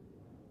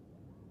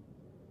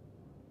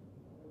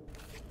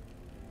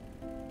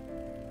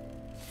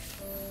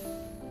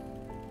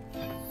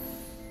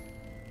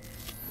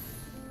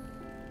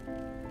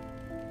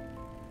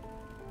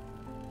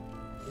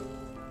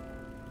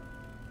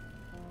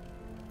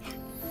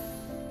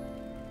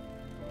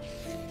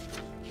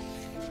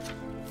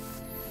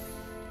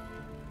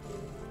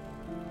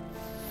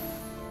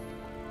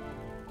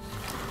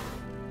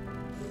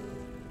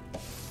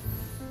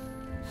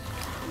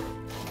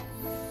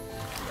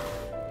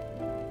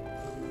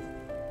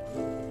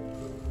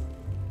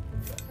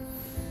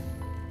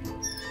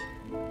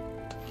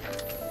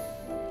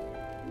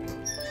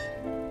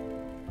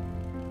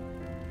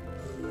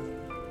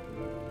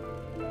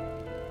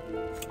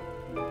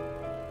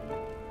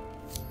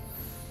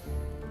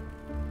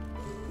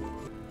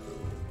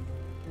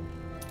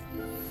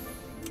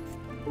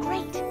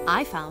 Great!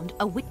 I found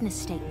a witness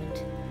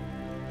statement.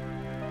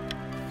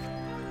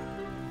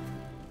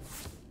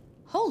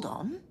 Hold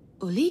on.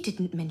 Uli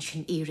didn't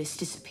mention Iris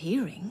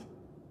disappearing.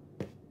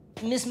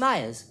 Miss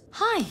Myers,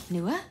 Hi,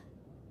 Nua.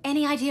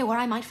 Any idea where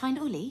I might find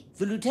Uli?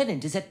 the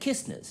lieutenant is at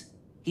Kistner's.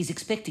 He's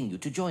expecting you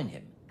to join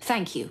him.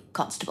 Thank you,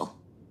 Constable.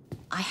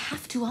 I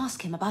have to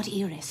ask him about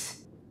Iris.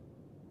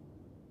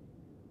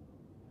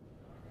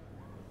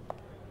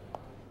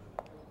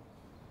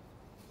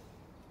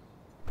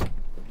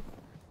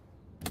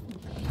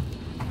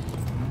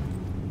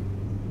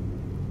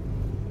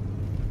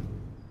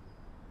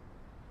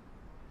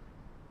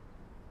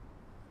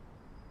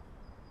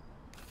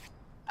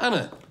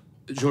 Anna,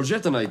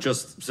 Georgette and I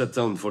just sat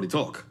down for the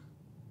talk.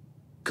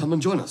 Come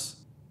and join us.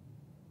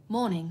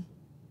 Morning.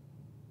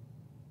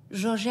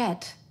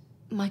 Georgette,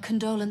 my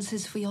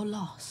condolences for your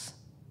loss.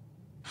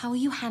 How are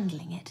you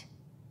handling it?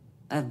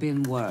 I've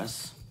been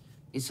worse.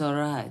 It's all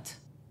right.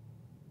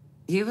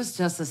 He was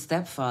just a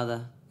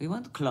stepfather. We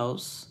weren't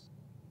close.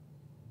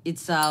 It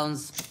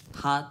sounds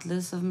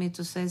heartless of me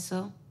to say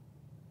so,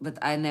 but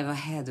I never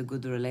had a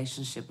good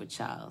relationship with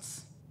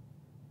Charles.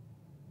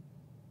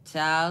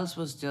 Charles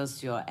was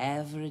just your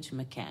average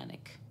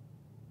mechanic.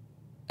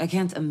 I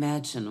can't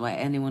imagine why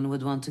anyone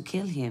would want to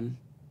kill him.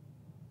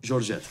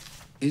 Georgette,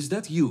 is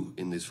that you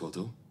in this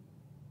photo?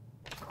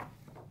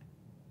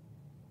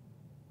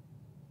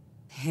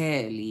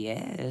 Hell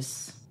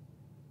yes.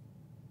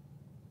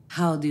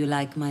 How do you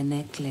like my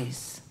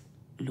necklace,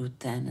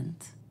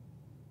 Lieutenant?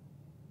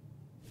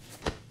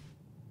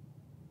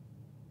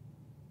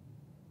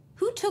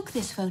 Who took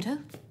this photo?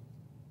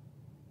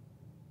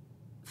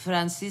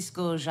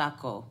 Francisco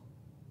Jaco.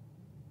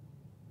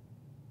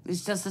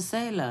 He's just a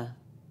sailor.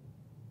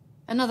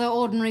 Another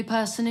ordinary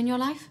person in your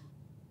life?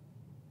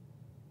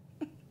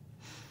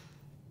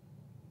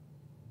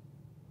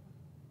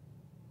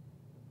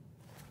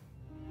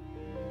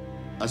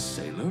 A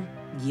sailor?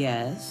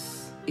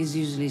 Yes. He's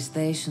usually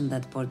stationed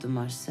at Port de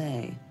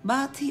Marseille.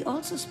 But he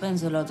also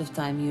spends a lot of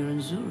time here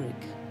in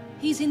Zurich.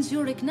 He's in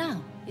Zurich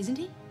now, isn't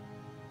he?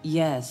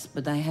 Yes,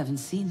 but I haven't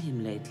seen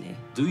him lately.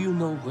 Do you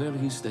know where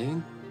he's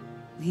staying?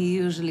 He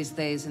usually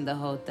stays in the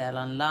hotel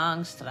on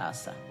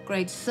Langstrasse.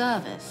 Great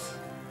service,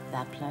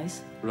 that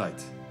place. Right.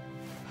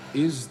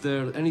 Is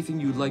there anything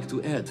you'd like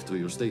to add to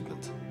your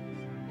statement?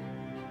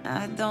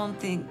 I don't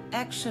think...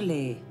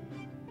 Actually,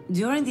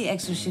 during the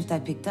extra shift I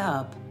picked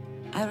up,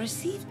 I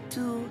received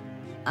 2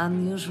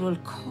 unusual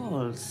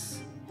calls.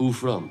 Who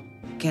from?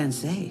 Can't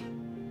say.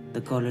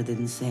 The caller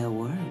didn't say a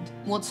word.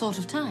 What sort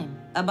of time?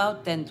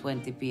 About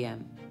 10:20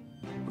 p.m.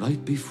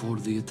 Right before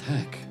the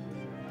attack.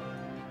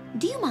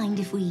 Do you mind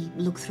if we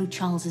look through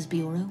Charles's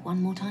bureau one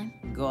more time?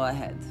 Go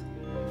ahead.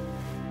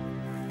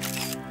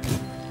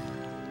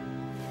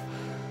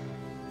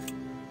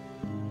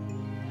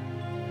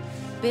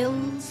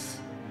 Bills.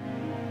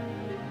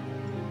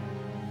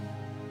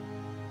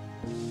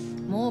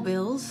 More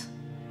bills.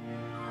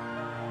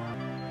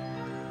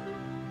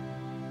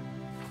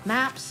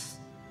 Maps.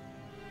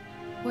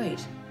 Wait,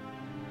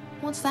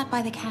 what's that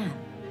by the can?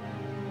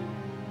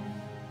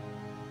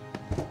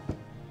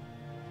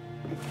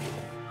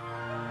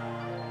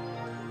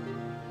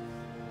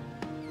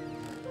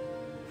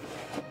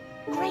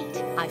 Great,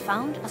 I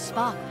found a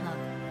spark plug.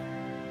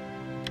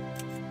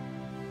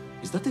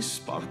 Is that a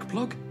spark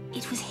plug?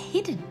 It was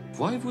hidden.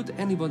 Why would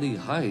anybody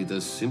hide a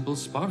simple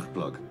spark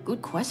plug?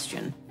 Good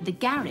question. The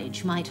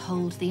garage might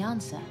hold the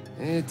answer.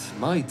 It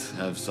might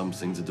have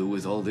something to do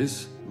with all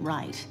this.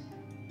 Right.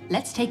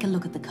 Let's take a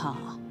look at the car.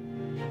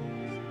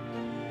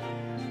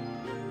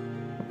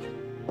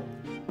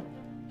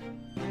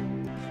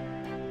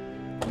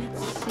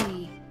 Let's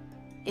see.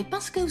 It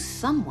must go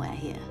somewhere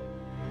here.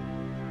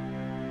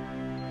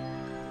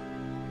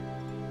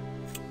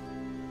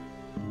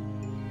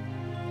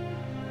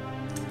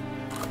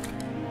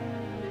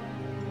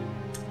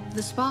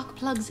 The spark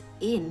plug's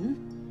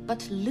in,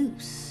 but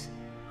loose.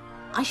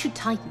 I should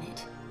tighten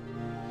it.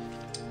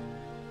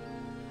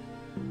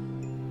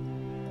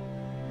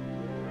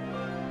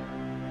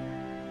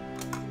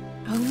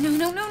 Oh, no,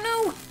 no, no,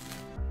 no!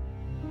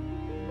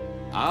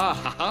 Ah,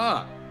 ha,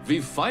 ha! We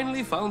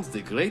finally found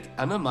the great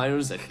Anna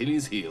Meyer's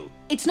Achilles heel.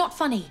 It's not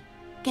funny.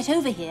 Get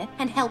over here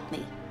and help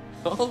me.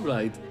 All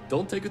right,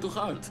 don't take it too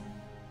hard.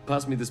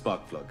 Pass me the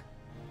spark plug.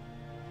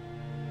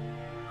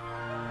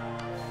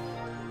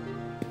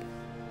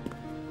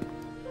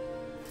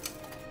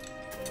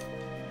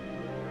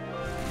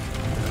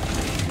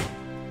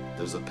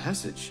 There's a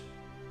passage.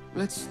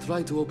 Let's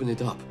try to open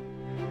it up.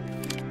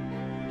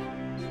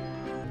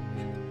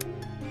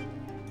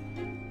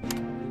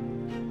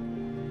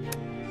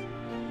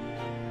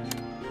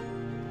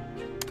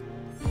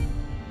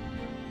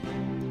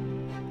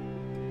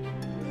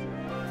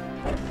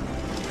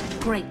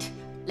 Great.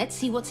 Let's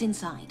see what's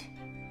inside.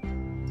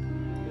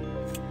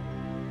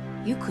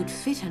 You could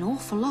fit an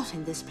awful lot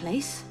in this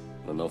place.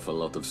 An awful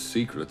lot of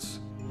secrets.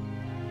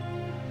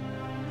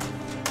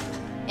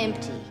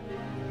 Empty.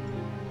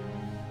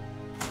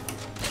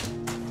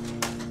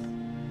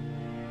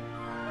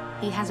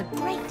 He has a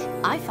great...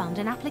 I found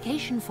an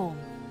application form.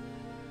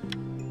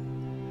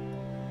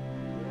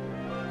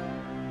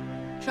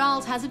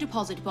 Charles has a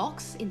deposit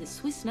box in the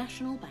Swiss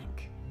National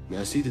Bank. May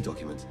I see the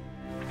document?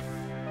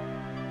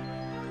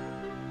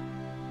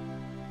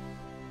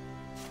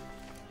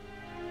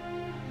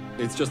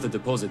 It's just a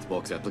deposit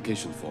box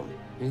application form.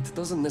 It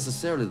doesn't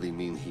necessarily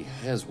mean he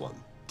has one.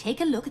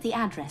 Take a look at the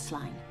address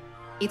line.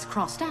 It's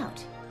crossed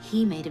out.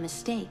 He made a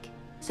mistake.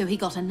 So he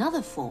got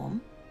another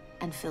form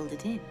and filled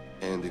it in.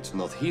 And it's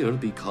not here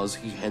because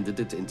he handed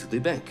it into the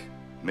bank.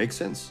 Makes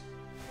sense.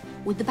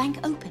 Would the bank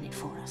open it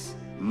for us?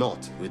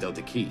 Not without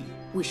a key.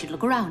 We should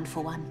look around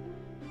for one.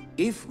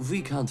 If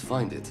we can't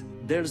find it,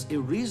 there's a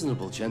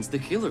reasonable chance the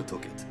killer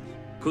took it.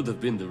 Could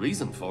have been the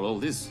reason for all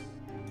this.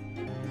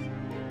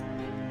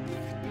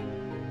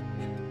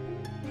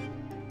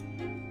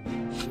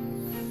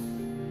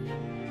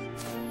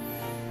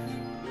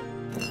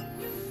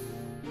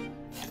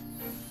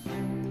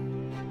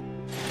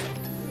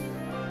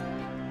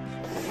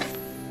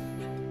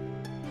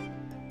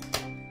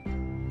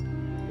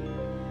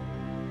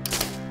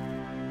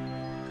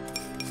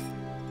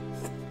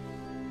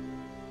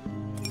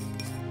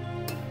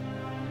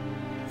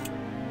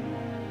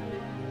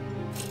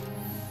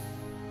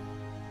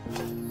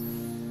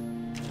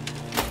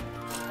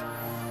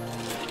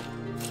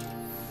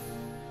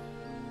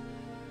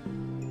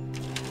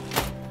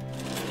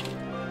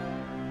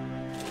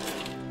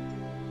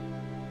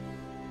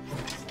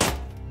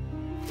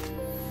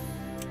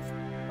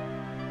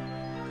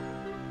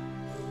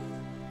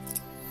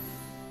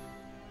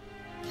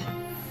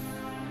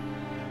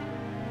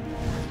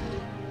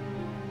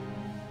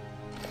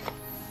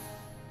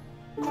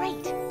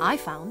 Great! I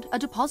found a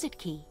deposit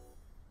key.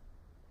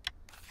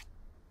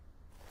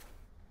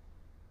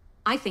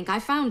 I think I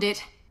found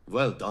it.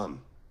 Well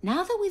done.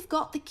 Now that we've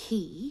got the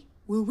key,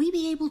 will we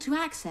be able to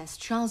access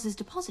Charles's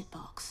deposit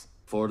box?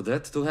 For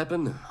that to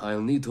happen,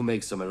 I'll need to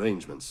make some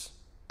arrangements.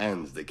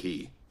 And the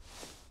key.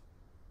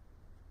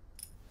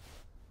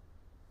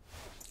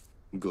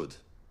 Good.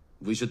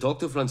 We should talk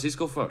to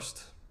Francisco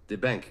first. The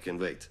bank can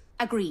wait.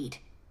 Agreed.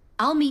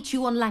 I'll meet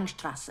you on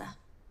Langstrasse.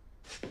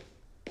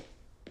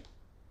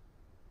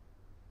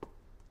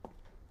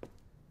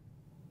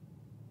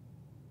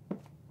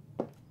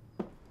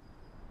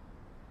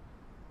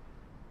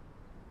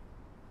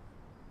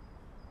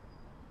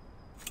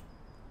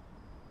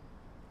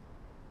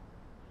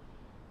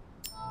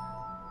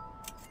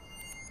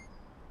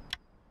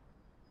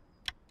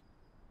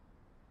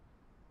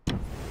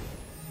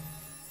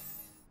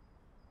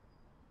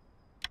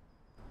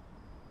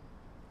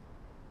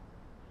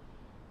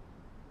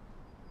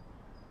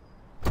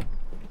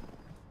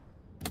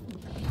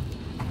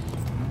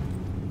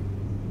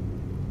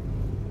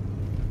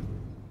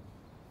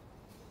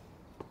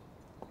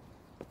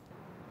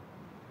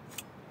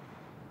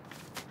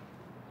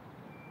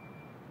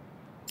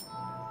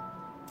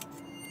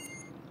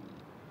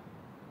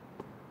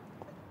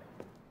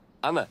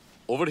 Anna,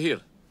 over here.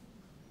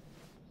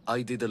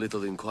 I did a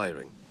little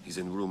inquiring. He's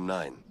in room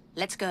 9.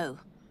 Let's go.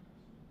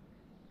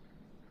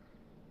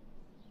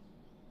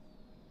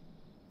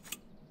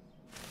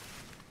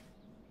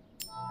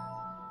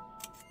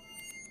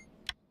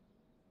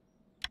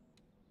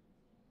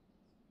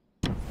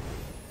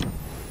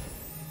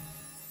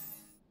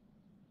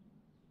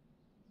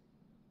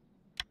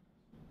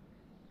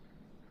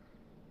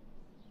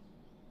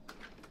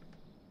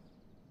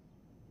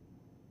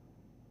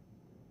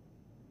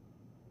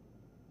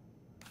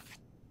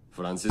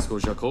 Francisco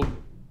Jacob?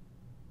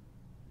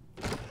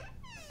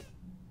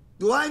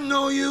 Do I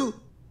know you?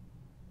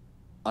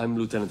 I'm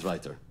Lieutenant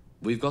Reiter.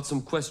 We've got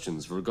some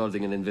questions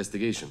regarding an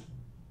investigation.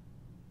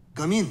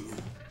 Come in.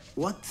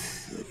 What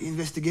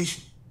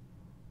investigation?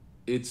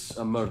 It's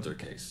a murder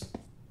case.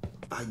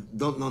 I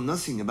don't know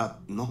nothing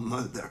about no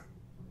murder.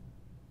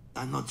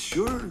 I'm not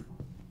sure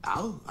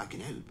how I can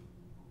help.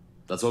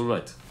 That's all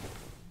right.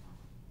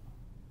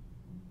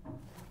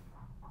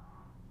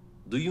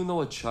 Do you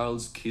know a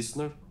Charles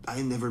Kistner?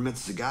 I never met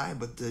the guy,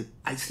 but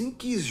I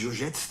think he's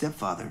Georgette's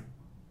stepfather.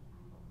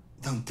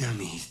 Don't tell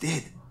me he's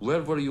dead.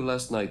 Where were you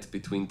last night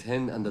between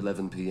 10 and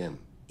 11 p.m.?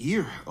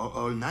 Here,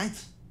 all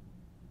night?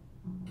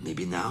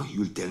 Maybe now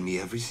you'll tell me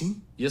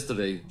everything?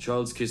 Yesterday,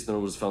 Charles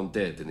Kistner was found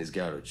dead in his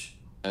garage.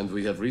 And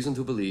we have reason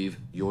to believe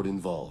you're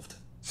involved.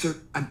 Sir,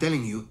 I'm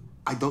telling you,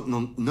 I don't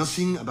know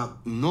nothing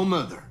about no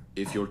murder.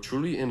 If you're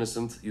truly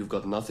innocent, you've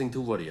got nothing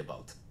to worry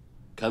about.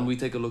 Can we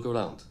take a look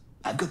around?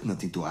 I've got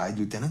nothing to hide,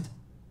 Lieutenant.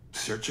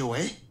 Search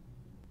away.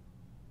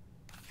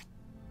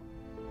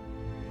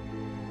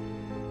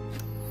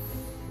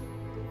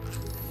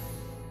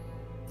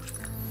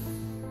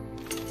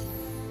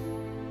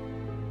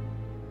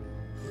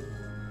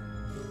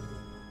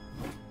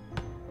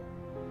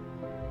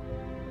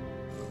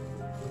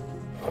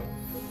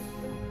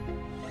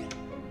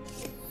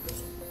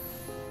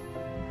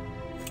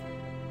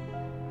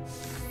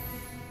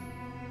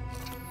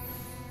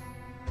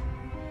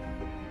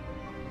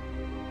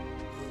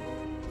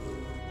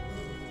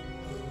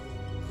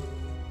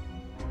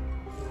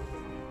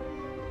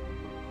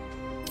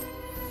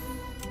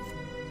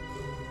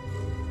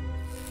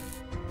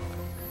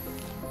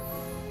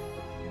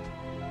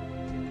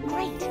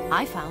 Great.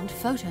 I found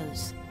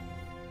photos.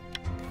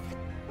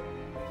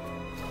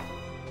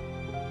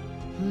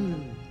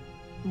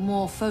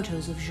 More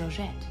photos of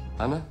Georgette.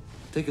 Anna,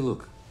 take a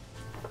look.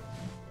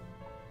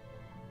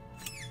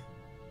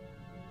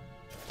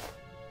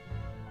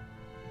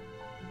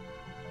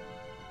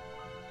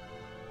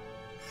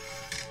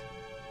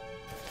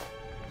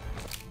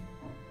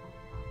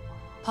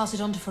 Pass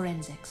it on to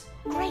forensics.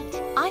 Great.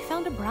 I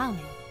found a Browning.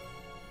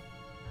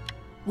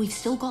 We've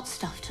still got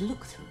stuff to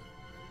look through.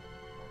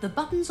 The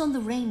buttons on the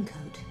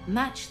raincoat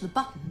match the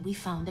button we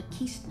found at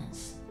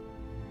Kistner's.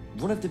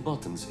 One of the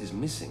buttons is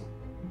missing.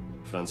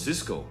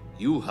 Francisco,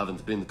 you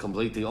haven't been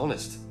completely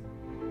honest.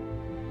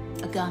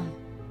 A gun.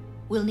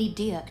 We'll need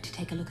Dirk to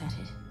take a look at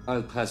it.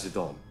 I'll pass it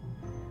on.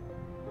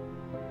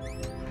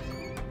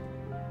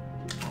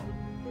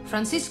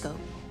 Francisco,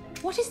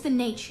 what is the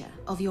nature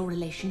of your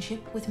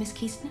relationship with Miss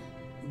Kistner?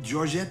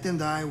 Georgette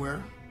and I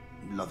were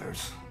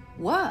lovers.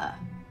 Were?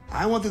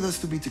 I wanted us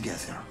to be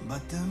together,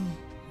 but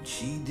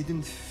she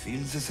didn't feel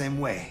the same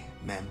way,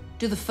 ma'am.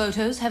 Do the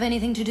photos have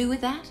anything to do with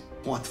that?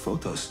 What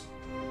photos?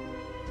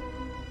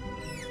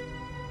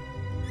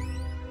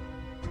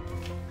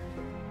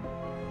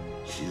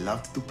 She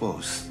loved to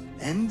pose.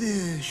 And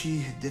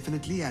she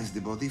definitely has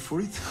the body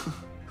for it.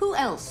 Who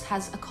else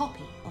has a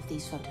copy of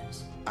these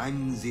photos?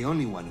 I'm the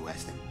only one who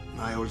has them.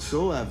 I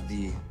also have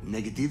the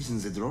negatives in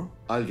the drawer.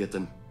 I'll get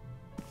them.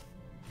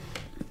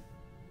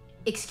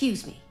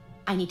 Excuse me.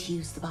 I need to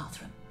use the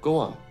bathroom. Go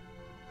on.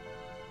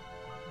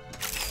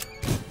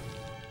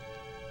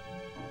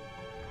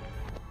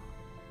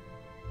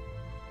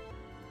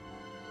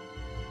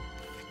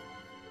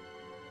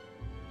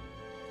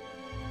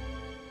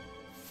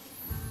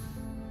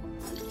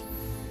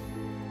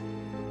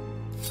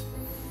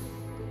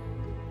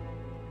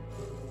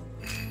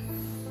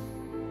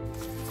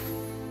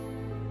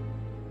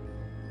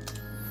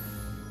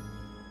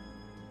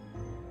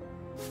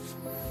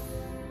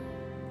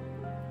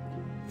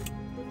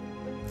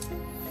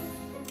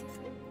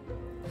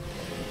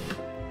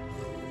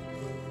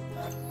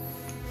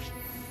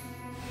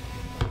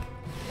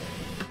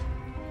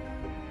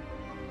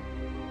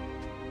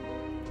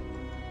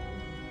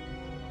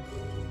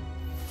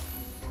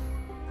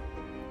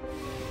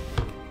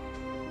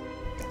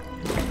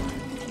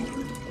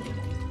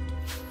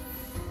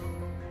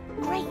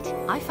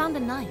 I found a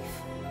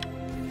knife.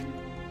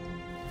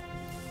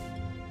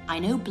 I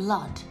know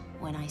blood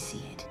when I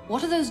see it.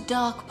 What are those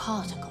dark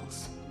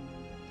particles?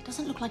 It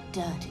doesn't look like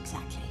dirt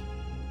exactly.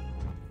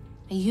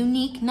 A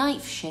unique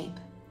knife shape.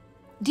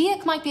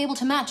 Dirk might be able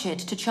to match it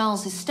to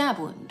Charles's stab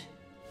wound.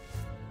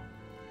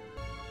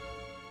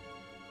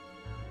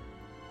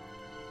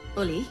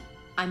 Uli,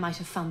 I might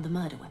have found the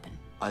murder weapon.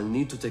 I'll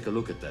need to take a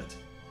look at that.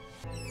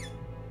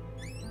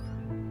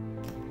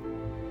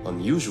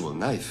 Unusual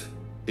knife.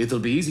 It'll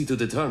be easy to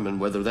determine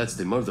whether that's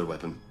the murder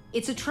weapon.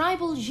 It's a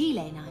tribal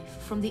gilet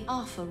knife from the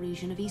Arfa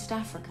region of East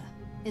Africa,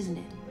 isn't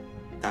it?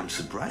 I'm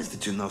surprised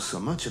that you know so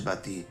much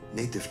about the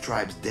native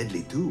tribe's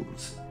deadly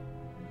tools.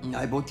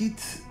 I bought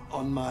it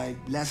on my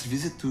last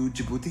visit to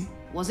Djibouti.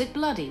 Was it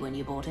bloody when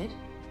you bought it?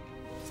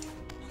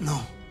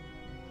 No.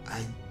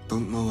 I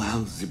don't know how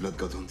the blood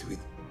got onto it.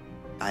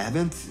 I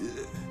haven't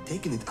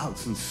taken it out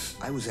since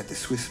I was at the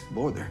Swiss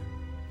border.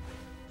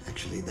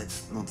 Actually,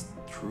 that's not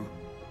true.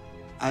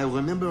 I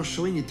remember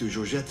showing it to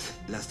Georgette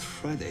last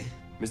Friday.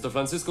 Mr.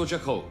 Francisco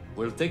Jacot,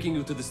 we're taking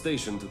you to the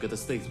station to get a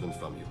statement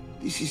from you.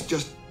 This is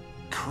just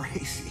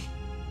crazy.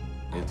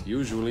 It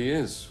usually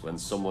is when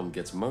someone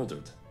gets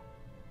murdered.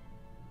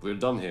 We're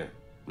done here.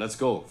 Let's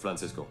go,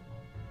 Francisco.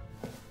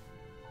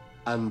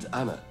 And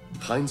Anna,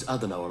 Heinz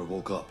Adenauer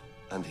woke up,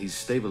 and he's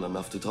stable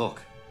enough to talk.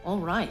 All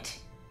right.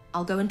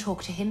 I'll go and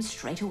talk to him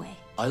straight away.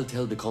 I'll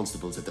tell the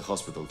constables at the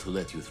hospital to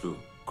let you through.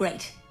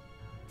 Great.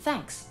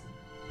 Thanks.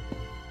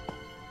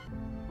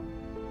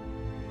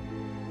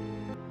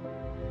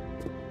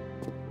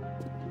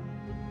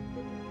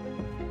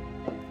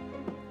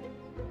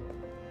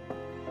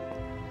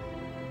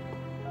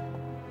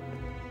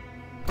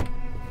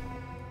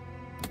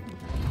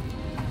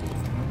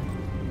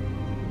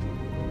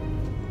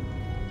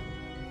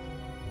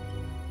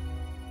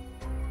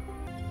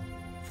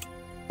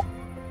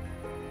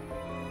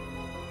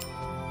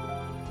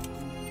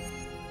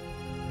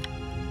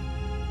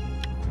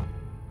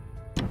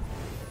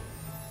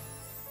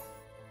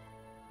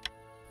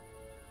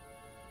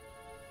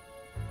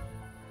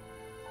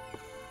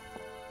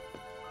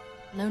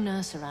 No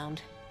nurse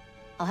around.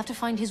 I'll have to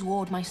find his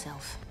ward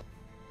myself.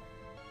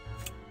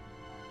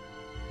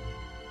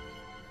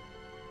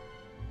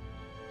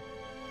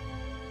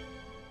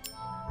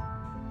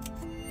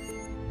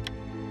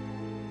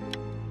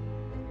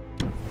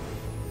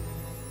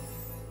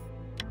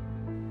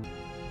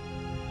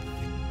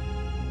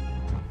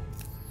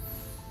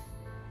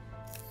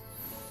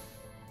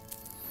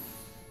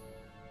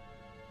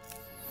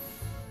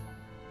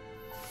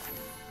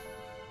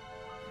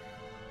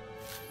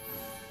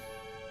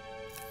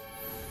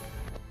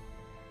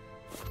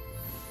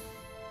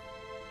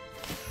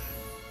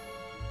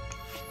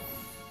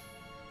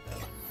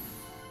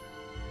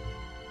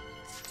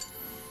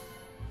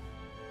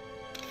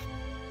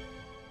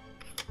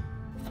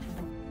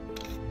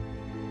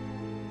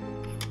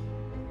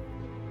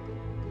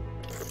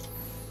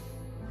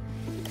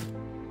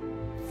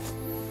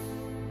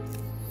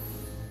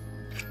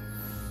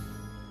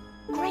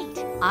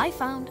 I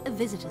found a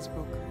visitor's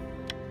book.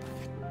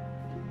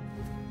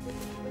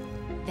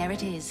 There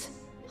it is.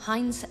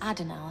 Heinz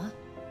Adenauer,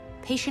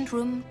 patient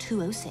room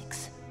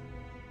 206.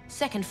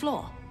 Second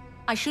floor.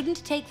 I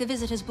shouldn't take the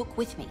visitor's book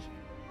with me.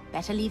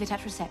 Better leave it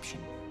at reception.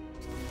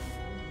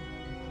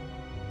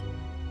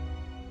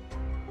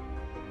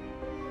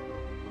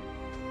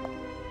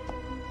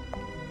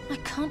 I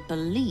can't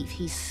believe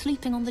he's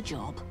sleeping on the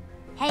job.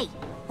 Hey,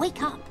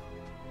 wake up!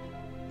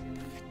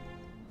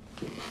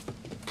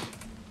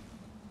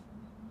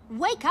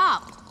 Wake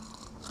up!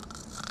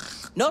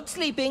 Not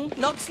sleeping,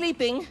 not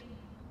sleeping.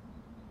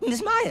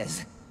 Miss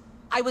Myers,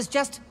 I was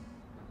just...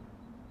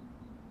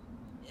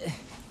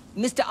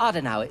 Mr.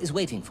 Adenauer is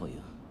waiting for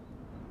you.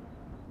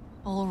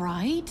 All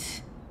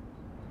right.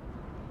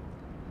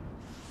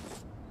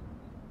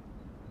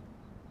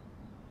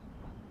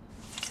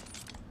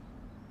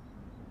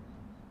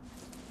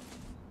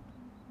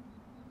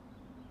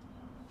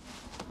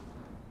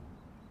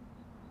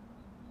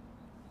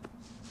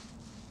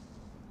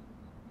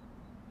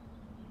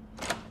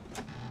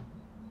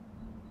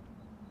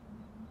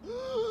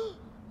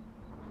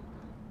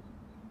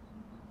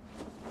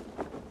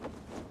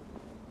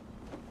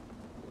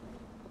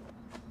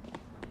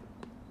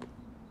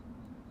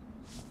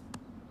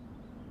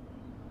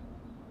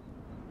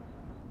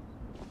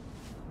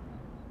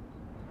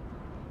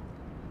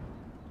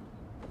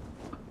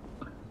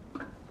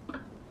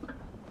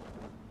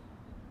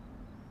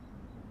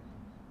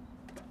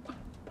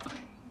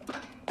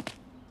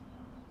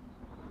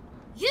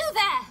 You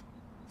there!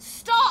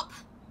 Stop!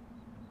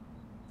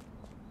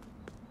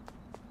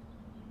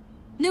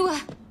 Nua,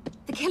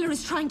 the killer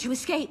is trying to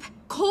escape.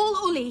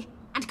 Call Uli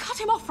and cut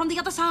him off from the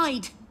other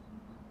side.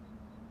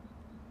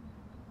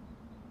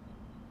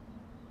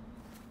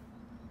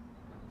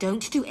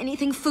 Don't do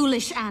anything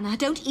foolish, Anna.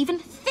 Don't even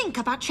think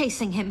about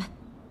chasing him.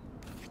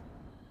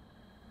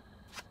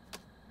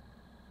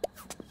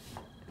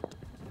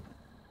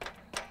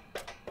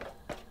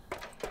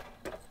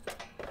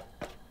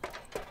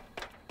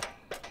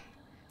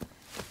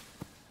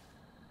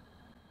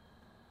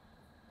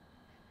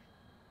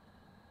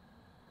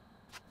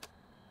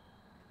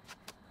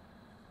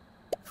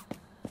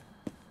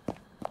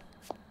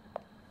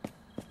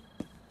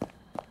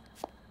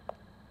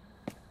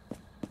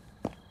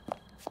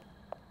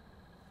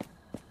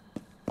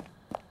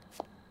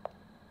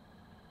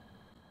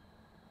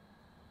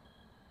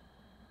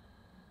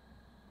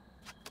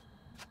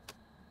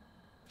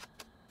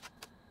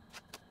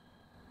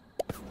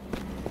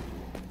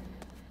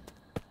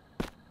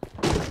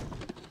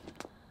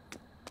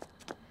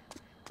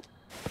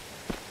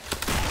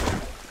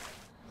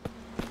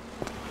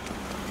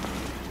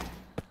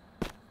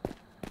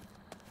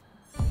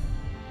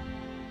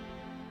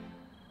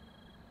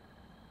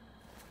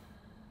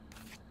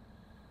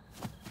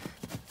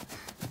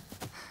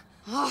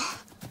 Oh,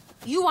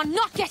 you are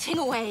not getting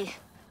away!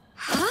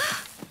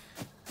 Huh?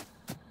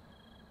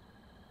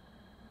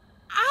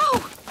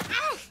 Ow!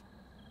 Ow!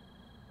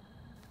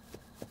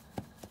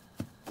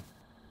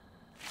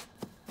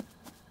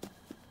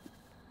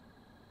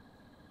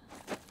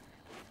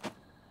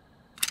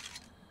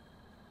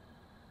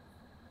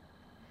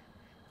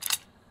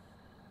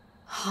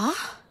 Huh?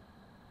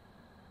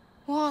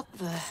 What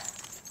the...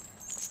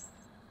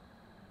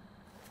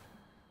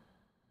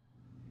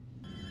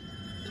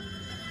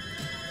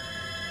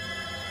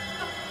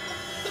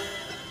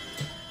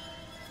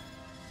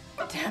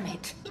 Damn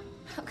it.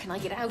 How can I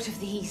get out of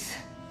these?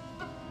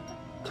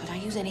 Could I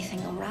use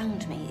anything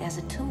around me as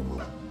a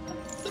tool?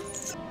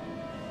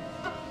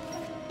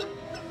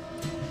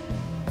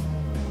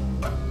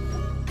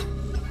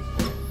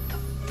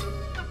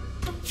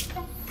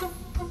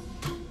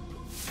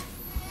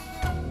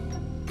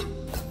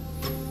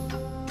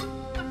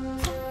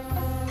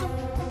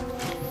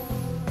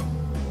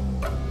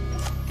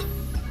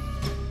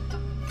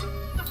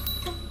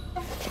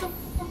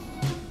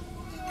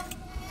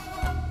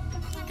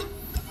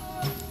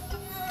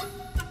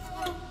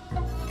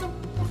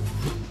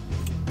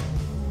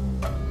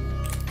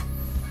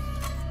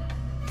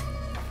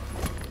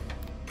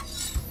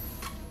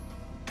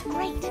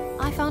 Great!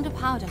 I found a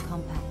powder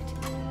compact.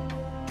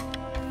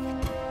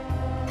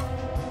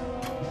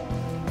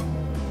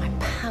 My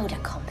powder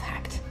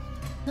compact.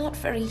 Not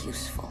very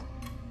useful.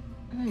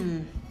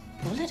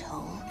 Bullet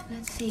hole.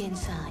 Let's see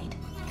inside.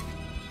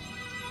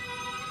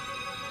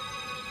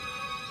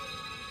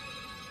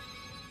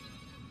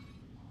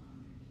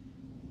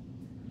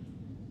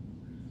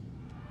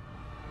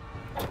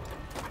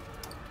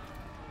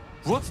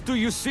 What do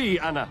you see,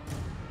 Anna?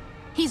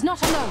 He's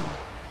not alone.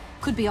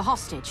 Could be a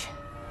hostage.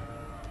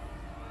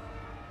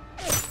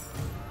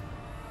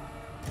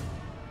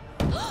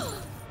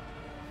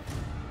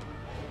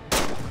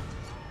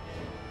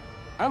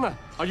 Anna,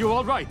 are you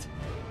all right?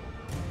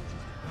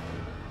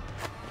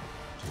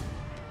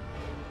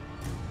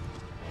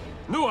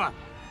 Noah!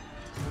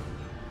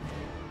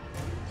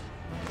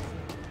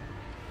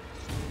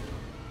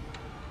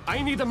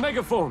 I need a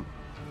megaphone.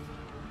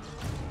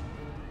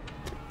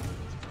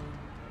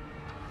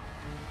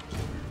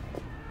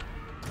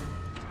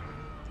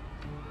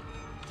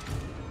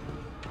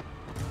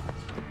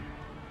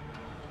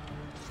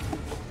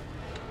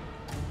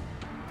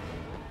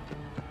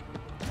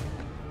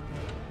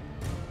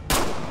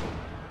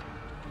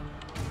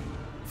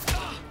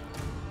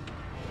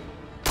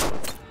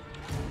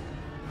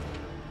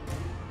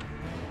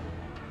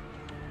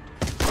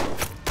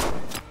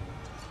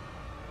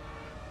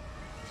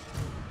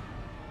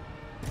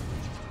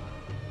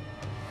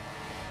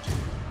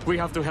 We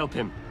have to help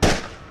him.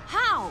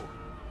 How?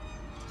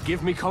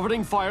 Give me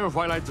covering fire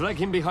while I drag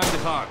him behind the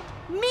car.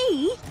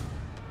 Me?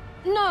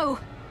 No.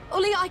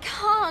 Uli, I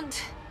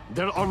can't.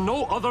 There are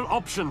no other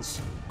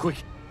options.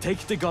 Quick,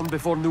 take the gun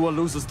before Noah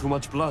loses too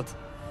much blood.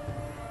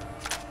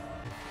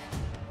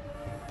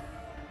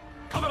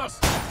 Cover us!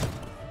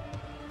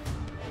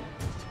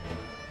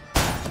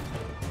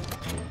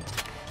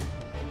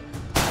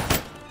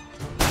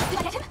 Did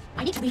I get him?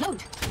 I need to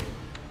reload.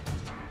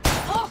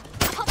 Oh,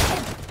 I can't get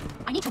him.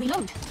 I need to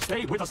reload.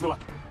 Stay with us, Noah.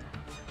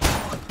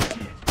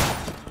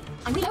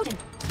 I'm reloading.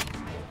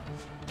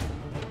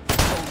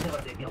 Don't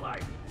never leave me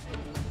alive.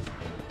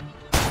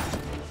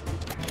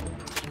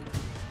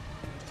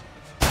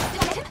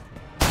 Did I get him?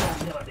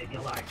 Don't never leave me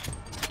alive.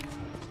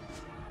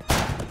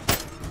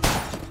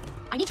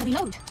 I need to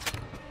reload.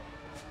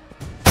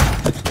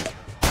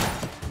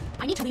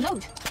 I need to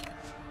reload.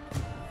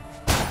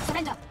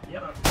 Surrender.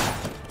 Never.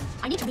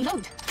 I need to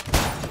reload.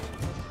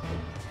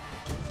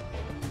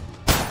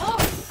 Oh,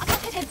 I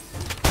can't hit him.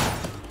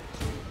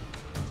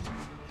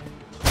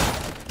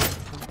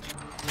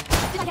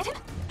 Did I get him?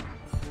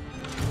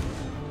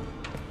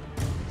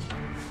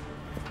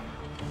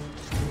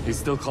 He's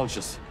still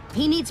conscious.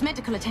 He needs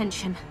medical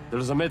attention.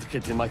 There's a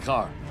medkit in my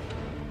car.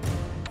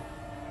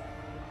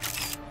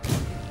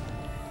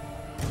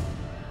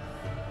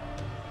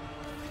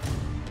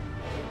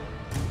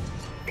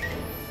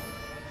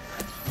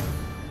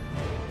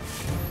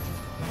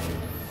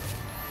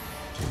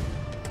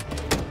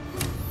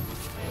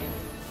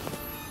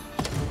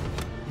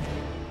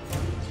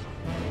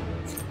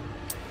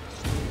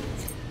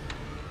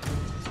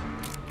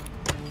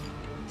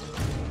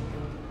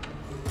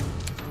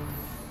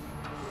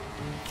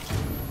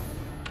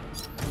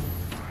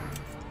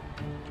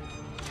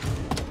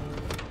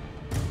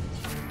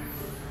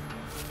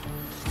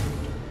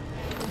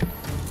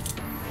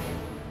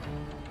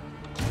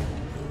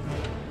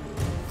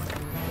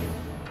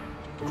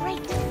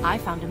 I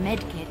found a med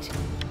kit.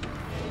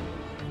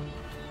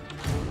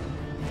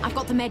 I've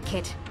got the med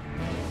kit.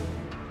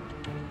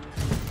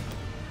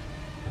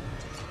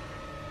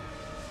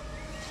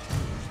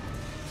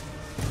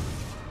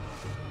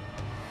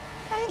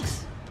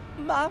 Thanks,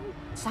 Mom.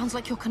 Sounds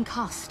like you're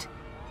concussed.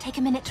 Take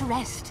a minute to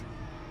rest.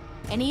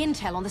 Any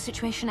intel on the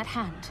situation at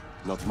hand?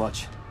 Not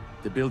much.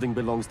 The building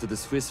belongs to the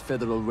Swiss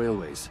Federal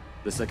Railways.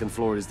 The second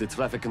floor is the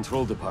traffic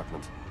control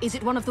department. Is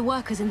it one of the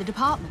workers in the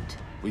department?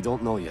 We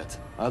don't know yet.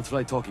 I'll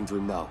try talking to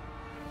him now.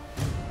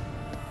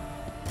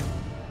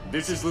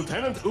 This is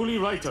Lieutenant Uli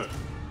Reiter.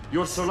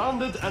 You're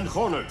surrounded and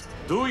cornered.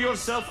 Do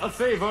yourself a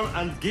favor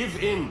and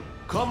give in.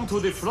 Come to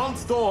the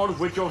front door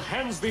with your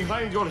hands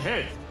behind your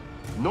head.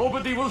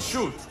 Nobody will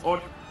shoot,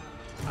 or...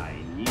 I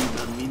need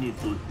a minute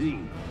to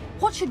think.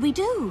 What should we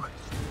do?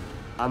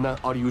 Anna,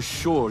 are you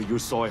sure you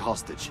saw a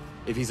hostage?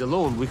 If he's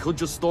alone, we could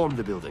just storm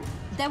the building.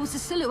 There was a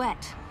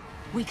silhouette.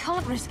 We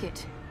can't risk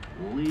it.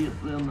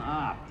 Listen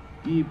up.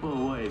 Keep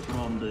away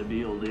from the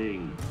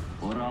building,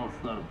 or I'll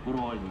start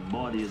throwing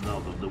bodies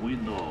out of the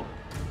window.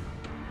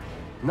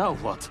 Now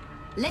what?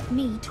 Let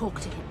me talk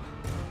to him.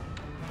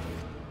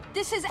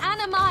 This is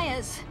Anna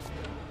Myers.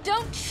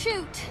 Don't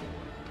shoot.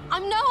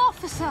 I'm no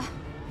officer.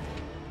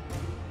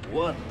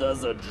 What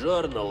does a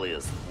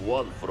journalist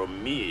want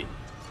from me?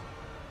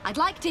 I'd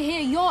like to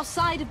hear your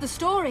side of the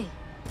story.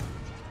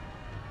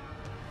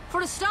 For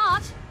a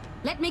start,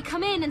 let me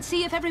come in and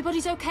see if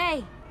everybody's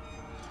okay.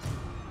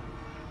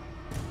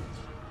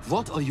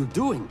 What are you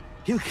doing?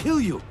 He'll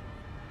kill you!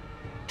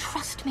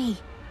 Trust me.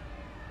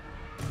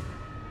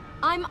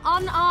 I'm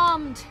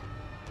unarmed.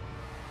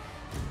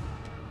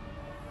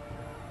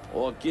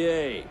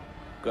 Okay,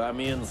 come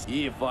in.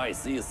 If I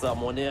see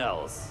someone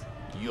else,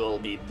 you'll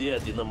be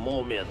dead in a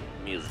moment,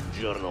 Miss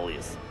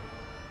Journalist.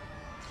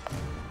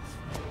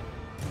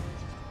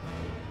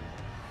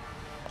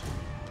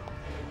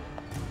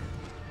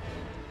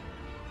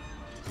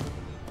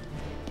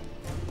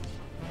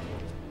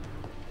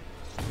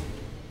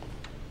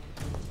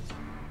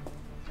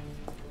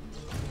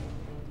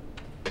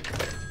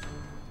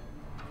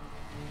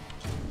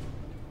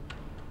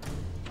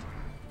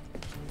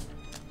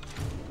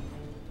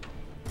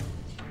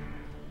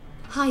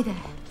 Hi there.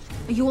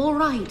 Are you all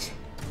right?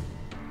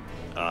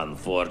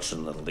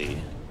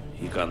 Unfortunately,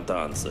 he can't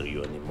answer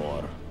you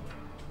anymore.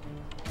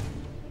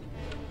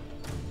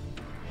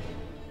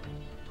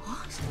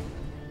 What?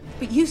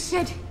 But you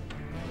said...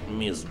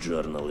 Miss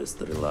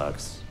Journalist,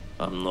 relax.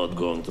 I'm not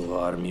going to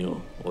harm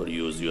you or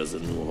use you as a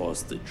new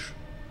hostage.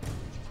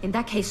 In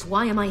that case,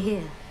 why am I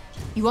here?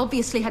 You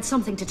obviously had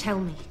something to tell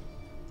me.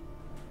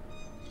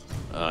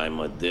 I'm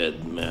a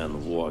dead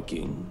man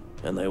walking,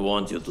 and I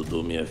want you to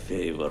do me a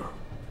favor.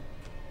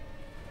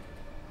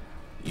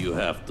 You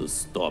have to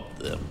stop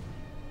them.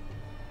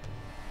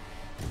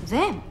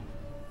 Them?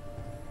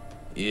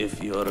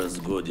 If you're as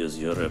good as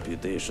your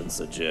reputation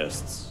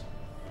suggests,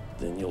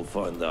 then you'll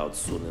find out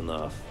soon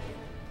enough.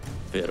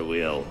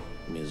 Farewell,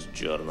 Miss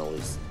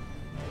Journalist.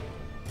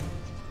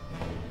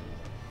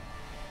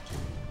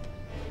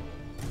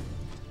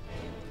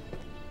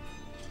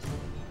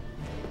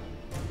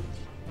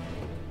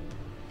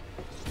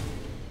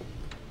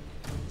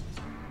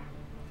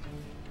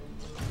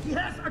 He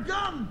has a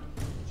gun!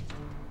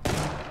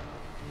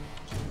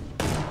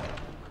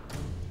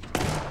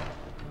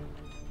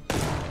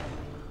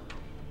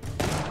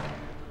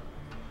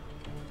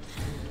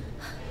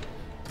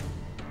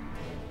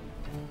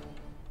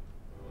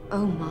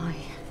 Oh my.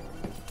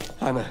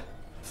 Anna,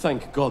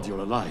 thank God you're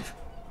alive.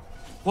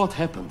 What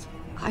happened?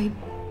 I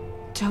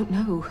don't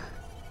know.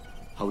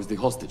 How is the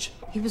hostage?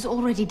 He was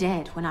already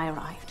dead when I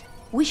arrived.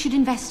 We should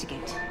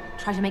investigate.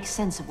 Try to make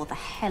sense of what the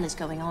hell is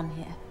going on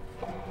here.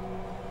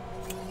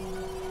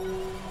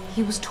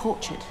 He was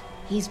tortured.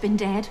 He's been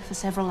dead for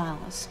several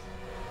hours.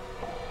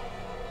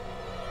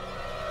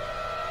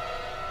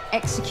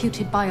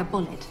 Executed by a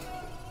bullet.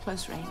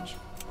 Close range.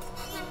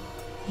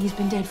 He's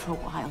been dead for a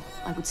while.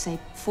 I would say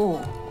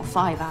 4 or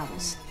 5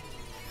 hours.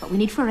 But we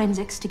need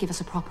forensics to give us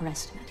a proper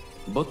estimate.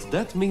 But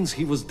that means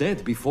he was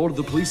dead before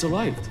the police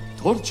arrived.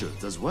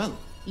 Tortured as well.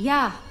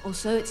 Yeah, or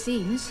so it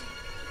seems.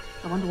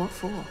 I wonder what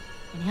for.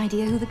 Any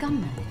idea who the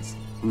gunman is?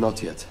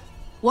 Not yet.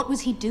 What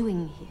was he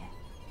doing here?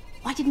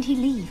 Why didn't he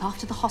leave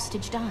after the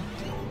hostage died?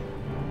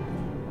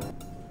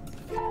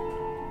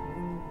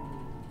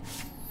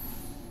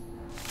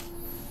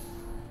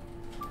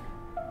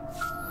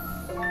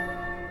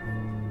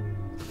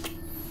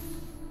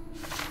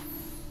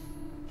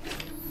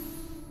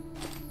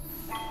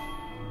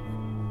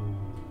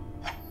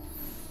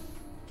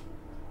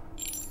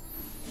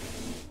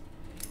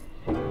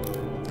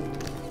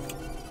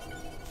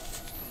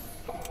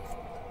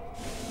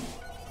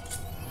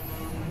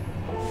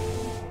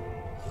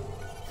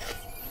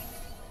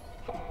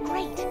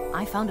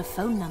 I found a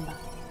phone number.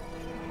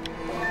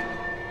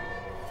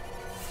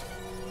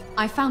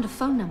 I found a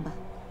phone number.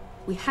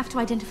 We have to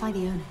identify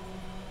the owner.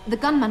 The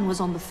gunman was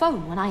on the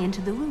phone when I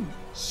entered the room.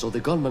 So the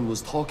gunman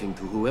was talking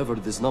to whoever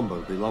this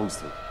number belongs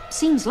to.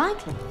 Seems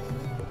likely.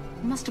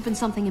 It must have been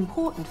something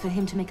important for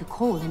him to make a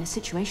call in a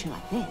situation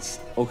like this.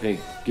 Okay,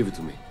 give it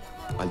to me.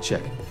 I'll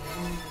check.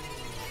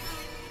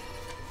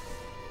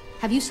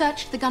 Have you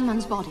searched the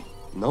gunman's body?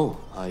 No,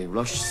 I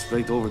rushed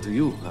straight over to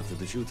you after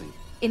the shooting.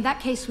 In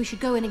that case, we should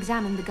go and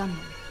examine the gunman.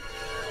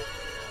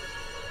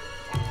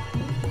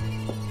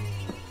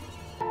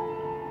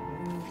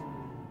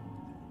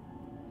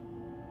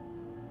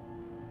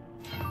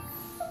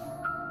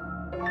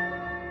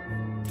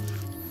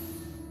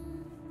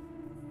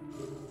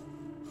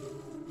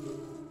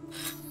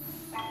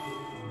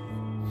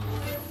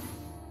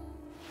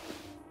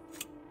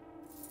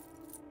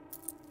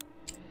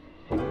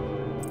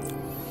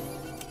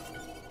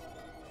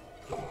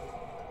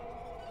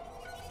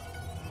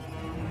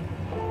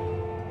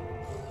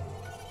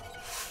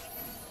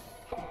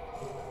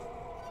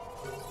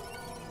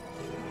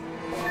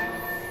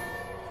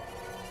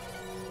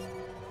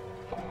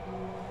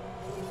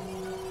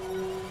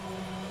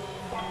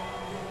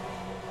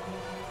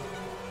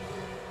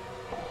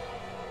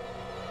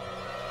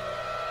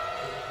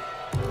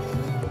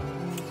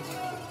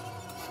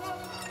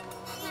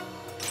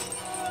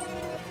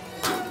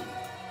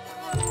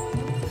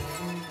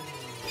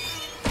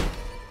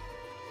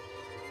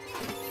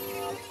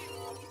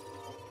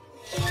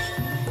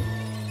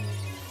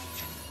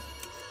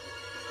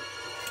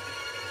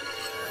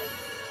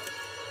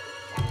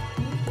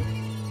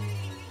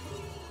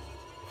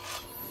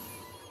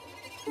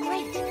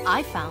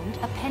 I found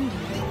a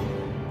pendant.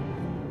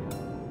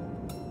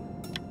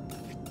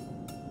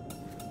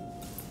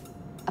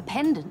 A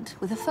pendant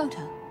with a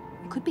photo.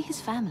 Could be his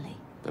family.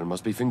 There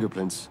must be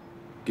fingerprints.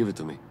 Give it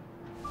to me.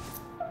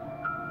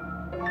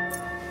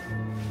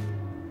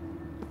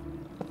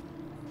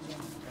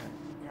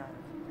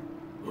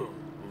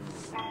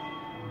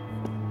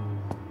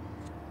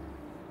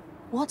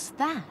 What's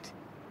that?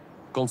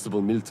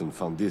 Constable Milton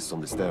found this on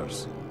the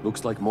stairs.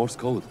 Looks like Morse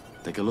code.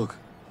 Take a look.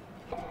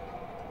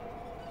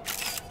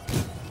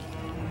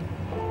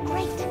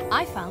 Great!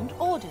 I found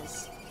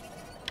orders.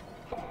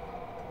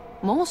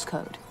 Morse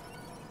code.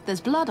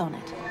 There's blood on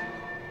it.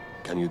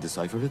 Can you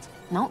decipher it?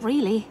 Not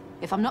really.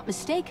 If I'm not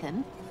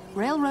mistaken,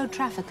 railroad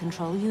traffic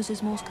control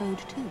uses Morse code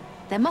too.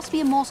 There must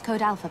be a Morse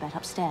code alphabet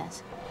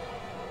upstairs.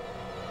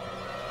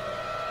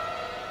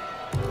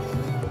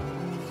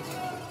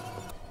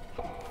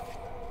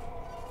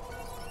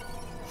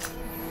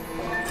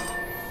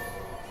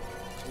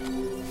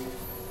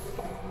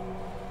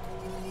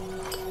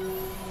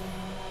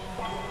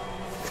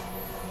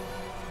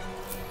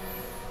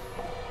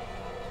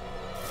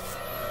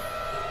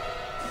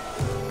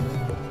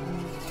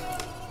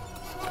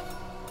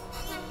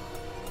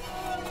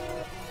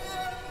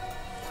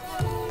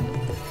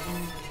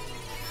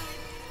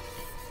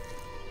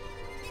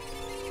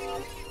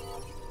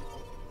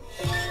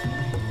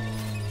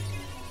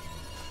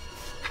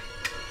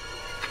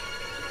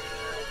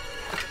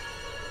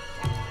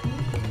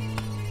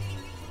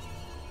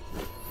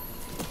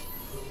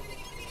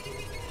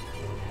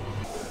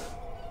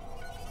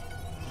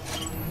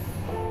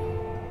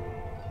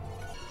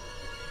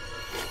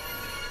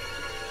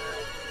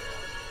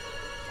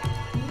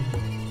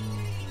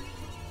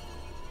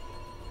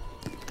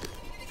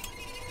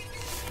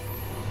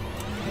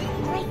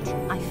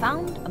 I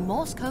found a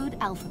Morse code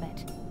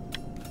alphabet.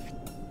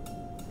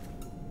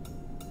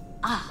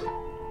 Ah,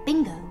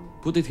 bingo.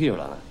 Put it here,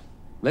 Anna.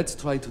 Let's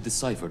try to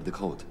decipher the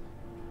code.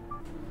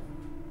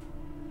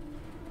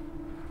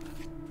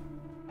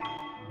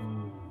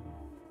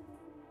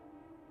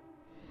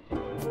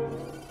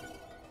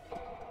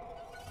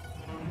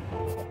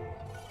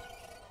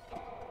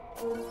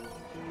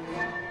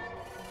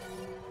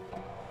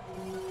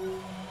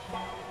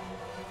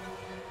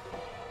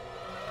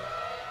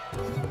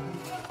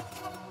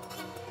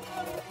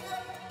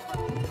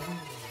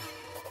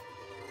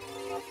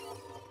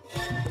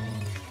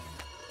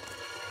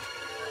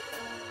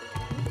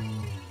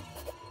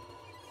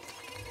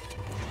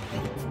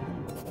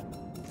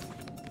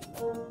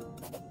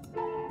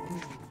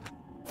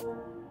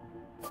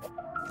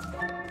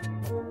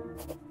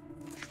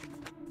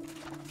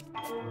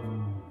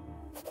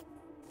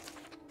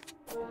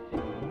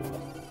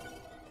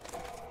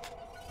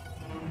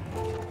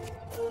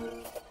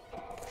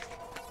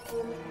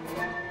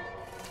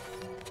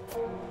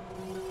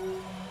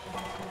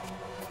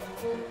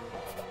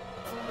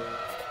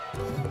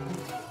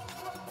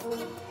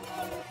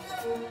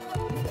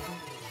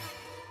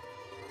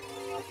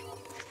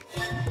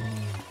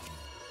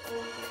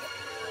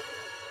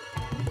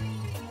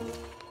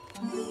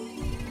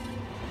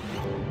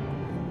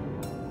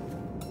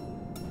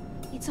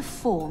 It's a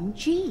Form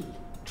G.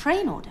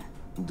 Train order.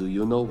 Do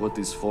you know what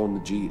this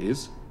Form G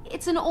is?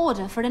 It's an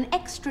order for an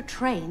extra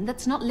train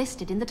that's not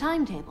listed in the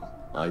timetable.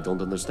 I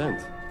don't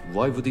understand.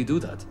 Why would he do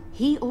that?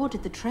 He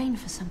ordered the train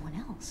for someone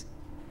else.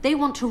 They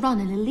want to run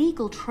an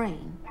illegal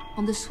train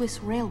on the Swiss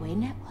railway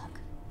network.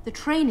 The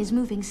train is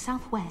moving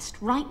southwest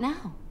right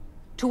now,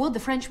 toward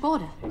the French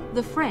border.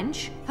 The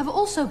French have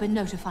also been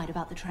notified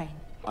about the train.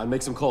 I'll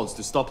make some calls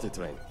to stop the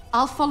train.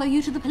 I'll follow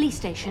you to the police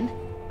station.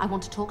 I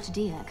want to talk to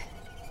Dierk.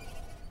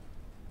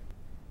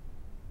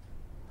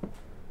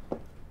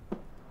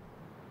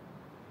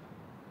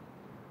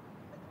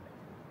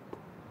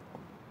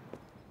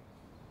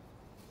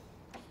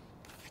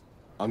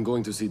 I'm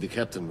going to see the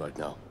captain right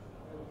now.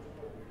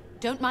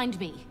 Don't mind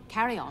me.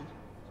 Carry on.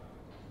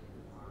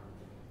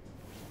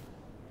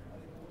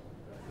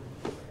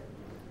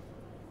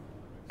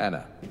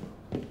 Anna.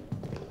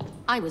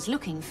 I was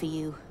looking for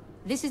you.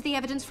 This is the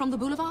evidence from the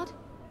boulevard?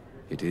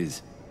 It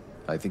is.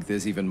 I think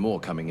there's even more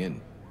coming in.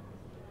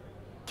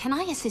 Can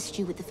I assist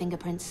you with the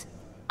fingerprints?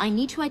 I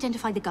need to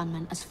identify the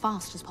gunman as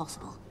fast as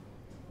possible.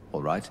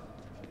 All right.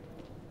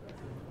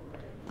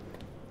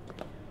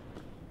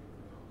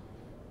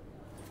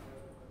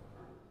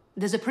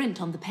 There's a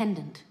print on the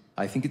pendant.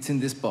 I think it's in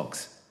this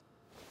box.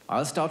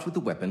 I'll start with the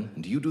weapon,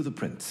 and you do the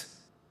prints.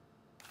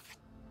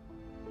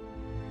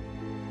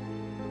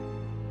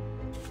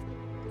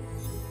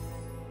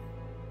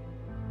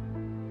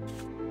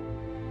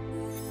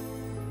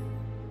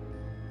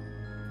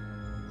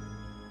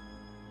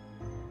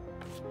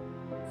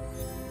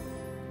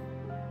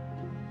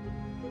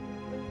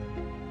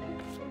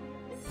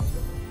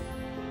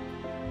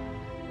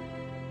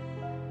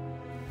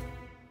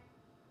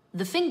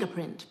 The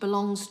fingerprint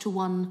belongs to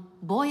one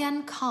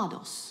Boyan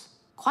Kardos.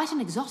 Quite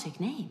an exotic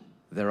name.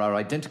 There are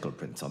identical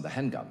prints on the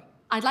handgun.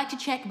 I'd like to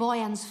check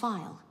Boyan's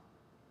file.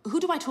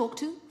 Who do I talk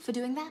to for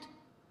doing that?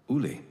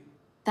 Uli.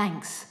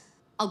 Thanks.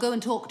 I'll go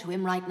and talk to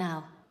him right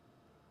now.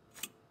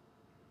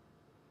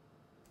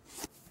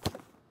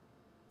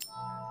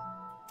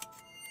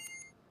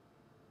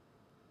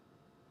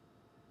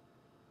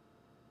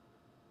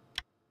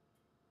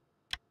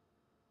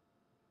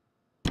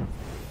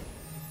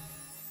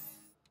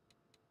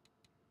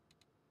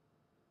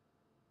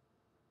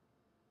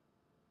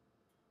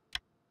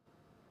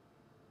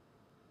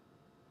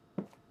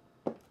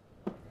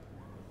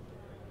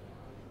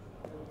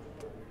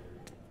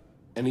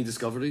 Any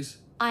discoveries?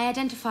 I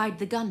identified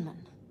the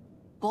gunman,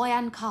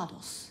 Boyan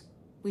Kardos.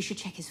 We should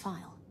check his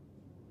file.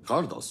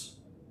 Kardos?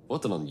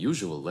 What an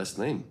unusual last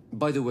name.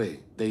 By the way,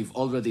 they've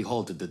already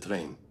halted the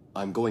train.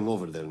 I'm going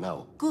over there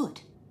now.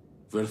 Good.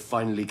 We're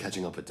finally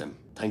catching up with them,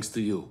 thanks to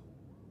you.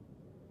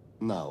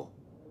 Now,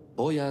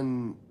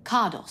 Boyan...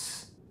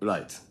 Kardos.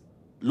 Right.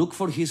 Look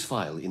for his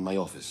file in my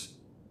office.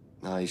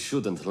 I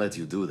shouldn't let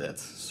you do that,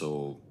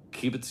 so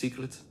keep it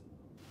secret.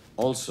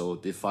 Also,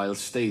 the file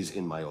stays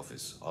in my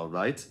office, all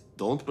right?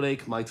 Don't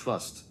break my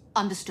trust.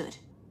 Understood.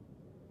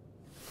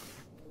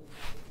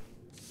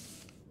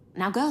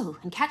 Now go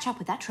and catch up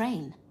with that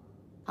train.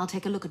 I'll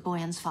take a look at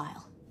Boyan's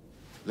file.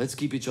 Let's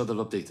keep each other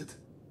updated.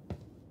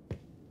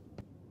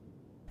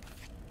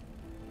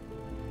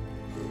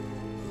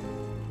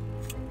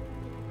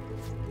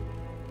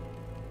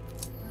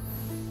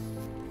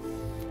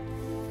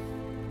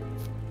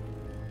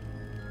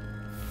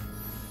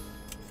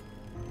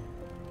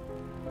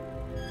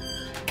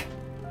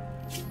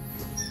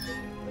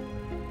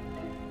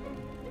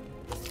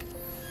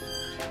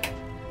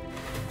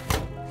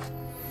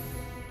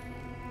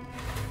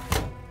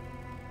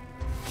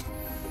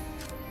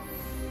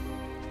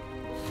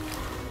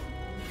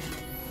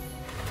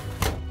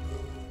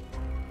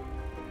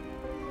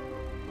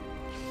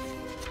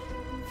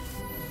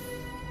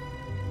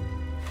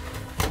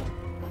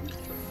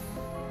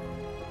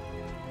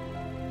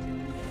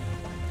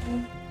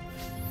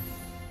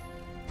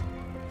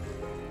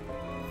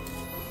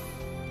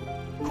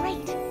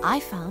 I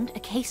found a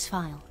case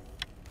file.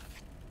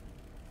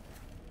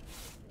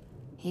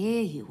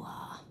 Here you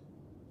are.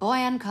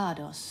 Boyan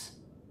Kardos.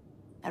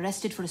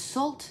 Arrested for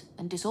assault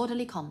and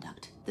disorderly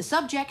conduct. The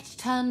subject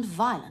turned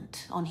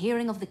violent on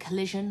hearing of the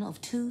collision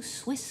of two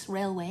Swiss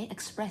railway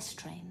express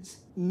trains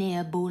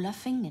near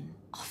Bulafingen.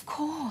 Of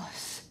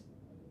course.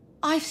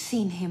 I've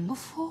seen him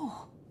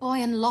before.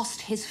 Boyan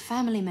lost his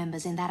family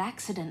members in that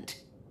accident.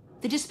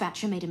 The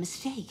dispatcher made a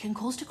mistake and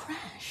caused a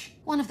crash.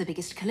 One of the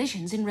biggest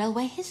collisions in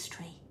railway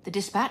history. The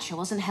dispatcher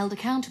wasn't held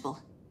accountable.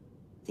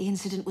 The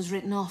incident was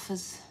written off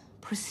as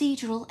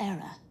procedural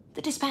error.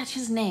 The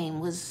dispatcher's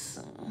name was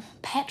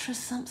Petrus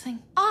something.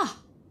 Ah,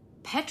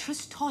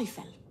 Petrus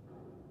Teufel.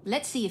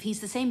 Let's see if he's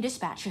the same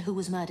dispatcher who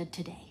was murdered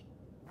today.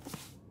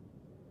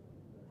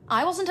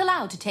 I wasn't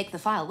allowed to take the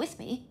file with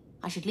me.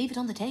 I should leave it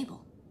on the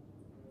table.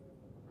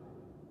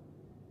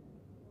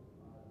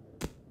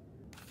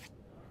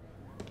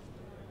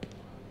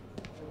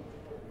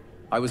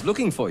 I was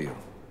looking for you.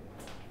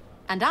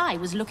 And I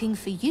was looking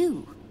for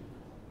you.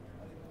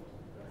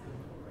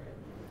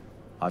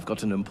 I've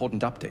got an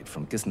important update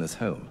from Gisner's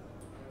home.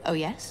 Oh,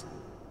 yes?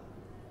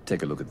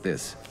 Take a look at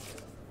this.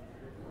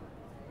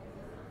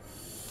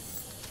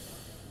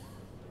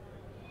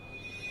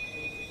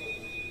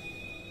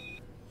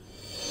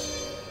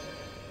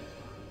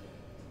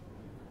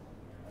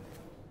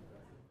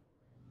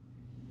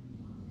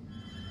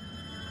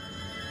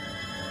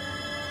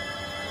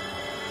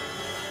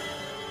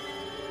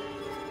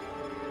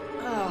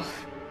 Oh,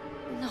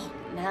 not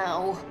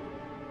now.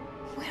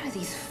 Where are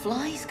these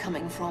flies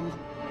coming from?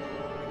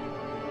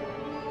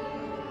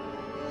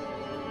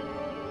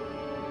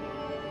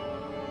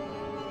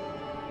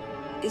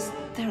 Is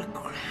there a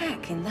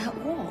crack in that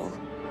wall?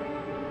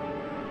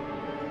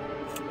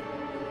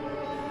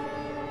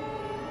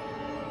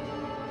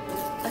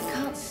 I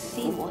can't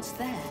see what's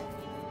there.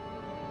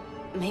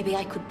 Maybe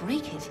I could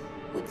break it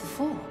with the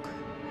fork.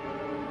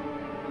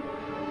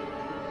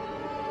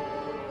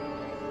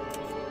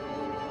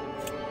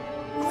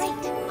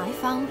 Great! I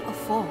found a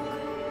fork.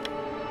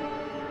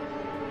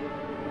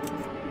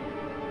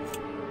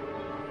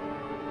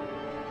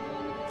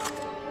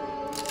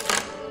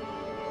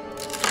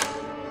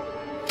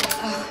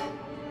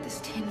 This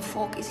tin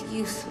fork is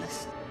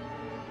useless.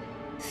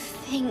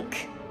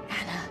 Think,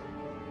 Anna.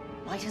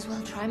 Might as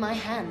well try my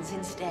hands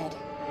instead.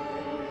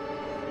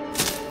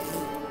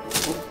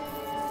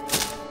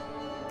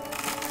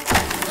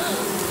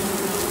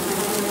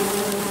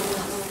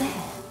 What's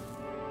there?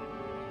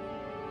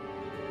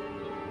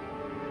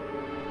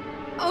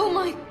 Oh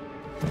my...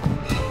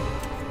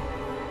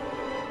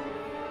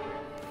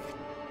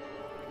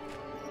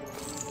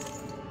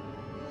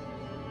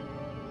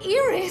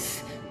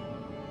 Iris!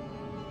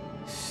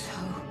 So,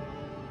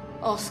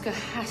 Oscar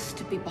has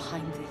to be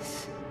behind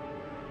this.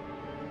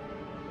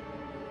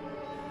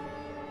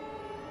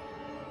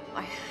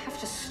 I have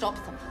to stop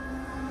them.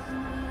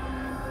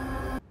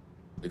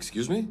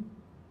 Excuse me?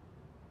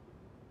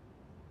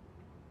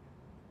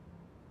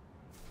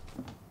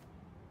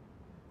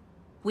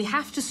 We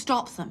have to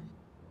stop them.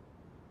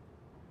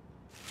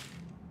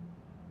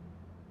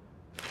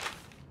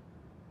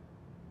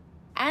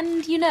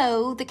 And, you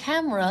know, the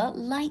camera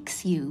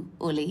likes you,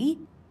 Uli.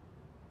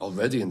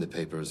 Already in the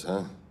papers,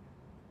 huh?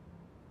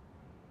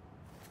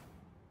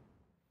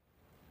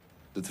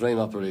 The train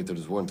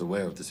operators weren't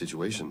aware of the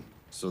situation,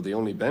 so the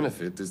only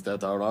benefit is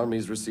that our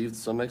armies received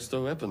some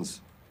extra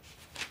weapons.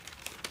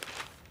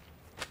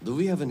 Do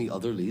we have any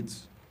other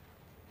leads?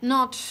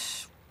 Not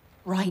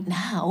right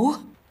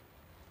now.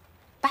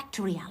 Back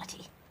to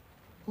reality.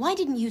 Why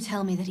didn't you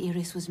tell me that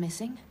Iris was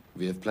missing?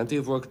 We have plenty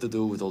of work to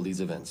do with all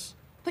these events.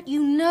 But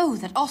you know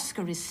that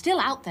Oscar is still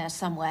out there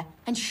somewhere,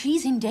 and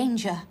she's in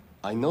danger.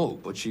 I know,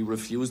 but she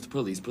refused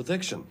police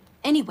protection.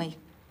 Anyway,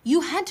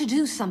 you had to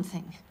do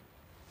something.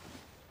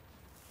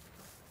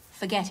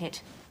 Forget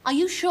it. Are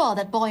you sure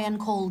that Boyan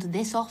called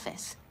this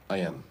office? I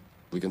am.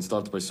 We can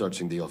start by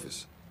searching the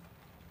office.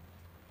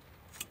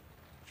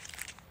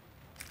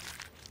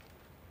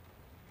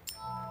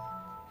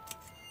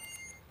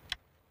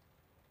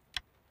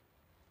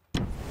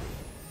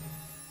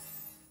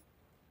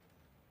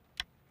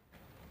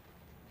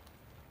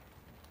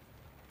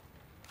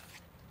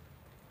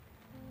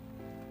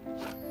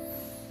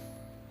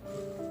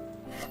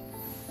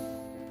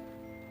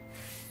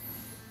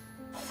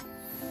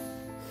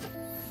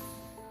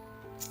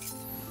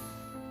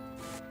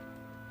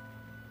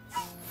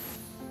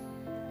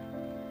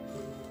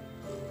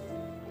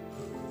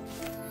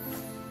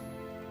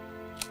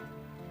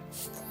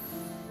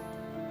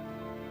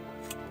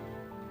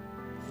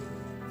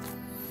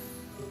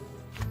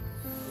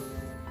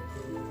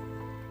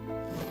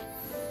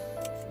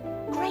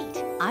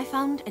 I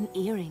found an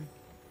earring.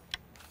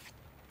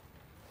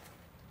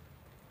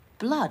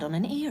 Blood on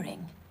an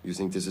earring. You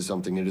think this is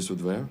something Iris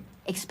would wear?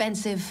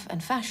 Expensive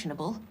and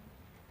fashionable.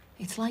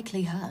 It's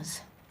likely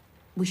hers.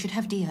 We should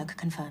have Dirk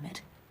confirm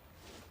it.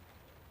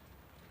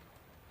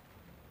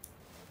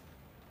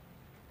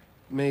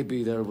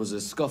 Maybe there was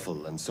a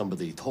scuffle and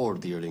somebody tore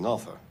the earring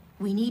off her.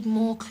 We need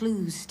more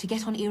clues to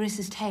get on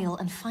Iris's tail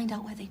and find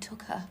out where they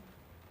took her.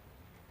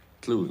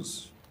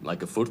 Clues?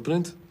 Like a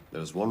footprint?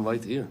 There's one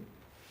right here.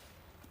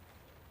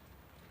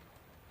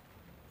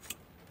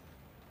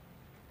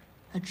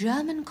 A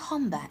German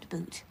combat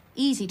boot.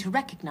 Easy to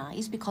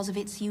recognize because of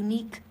its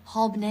unique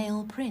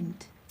hobnail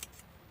print.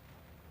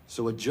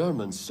 So a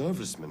German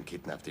serviceman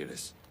kidnapped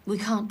Iris? We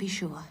can't be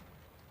sure.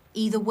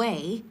 Either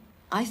way,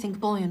 I think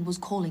Boyan was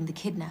calling the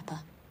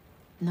kidnapper,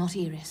 not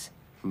Iris.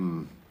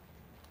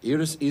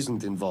 Iris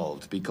isn't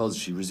involved because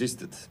she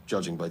resisted,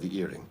 judging by the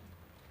earring.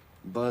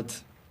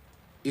 But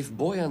if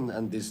Boyan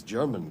and this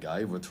German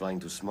guy were trying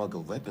to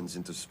smuggle weapons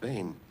into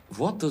Spain,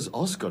 what does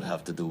Oscar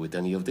have to do with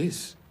any of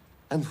this?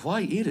 And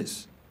why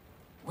Iris?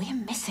 We're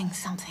missing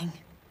something.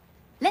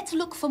 Let's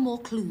look for more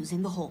clues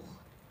in the hall.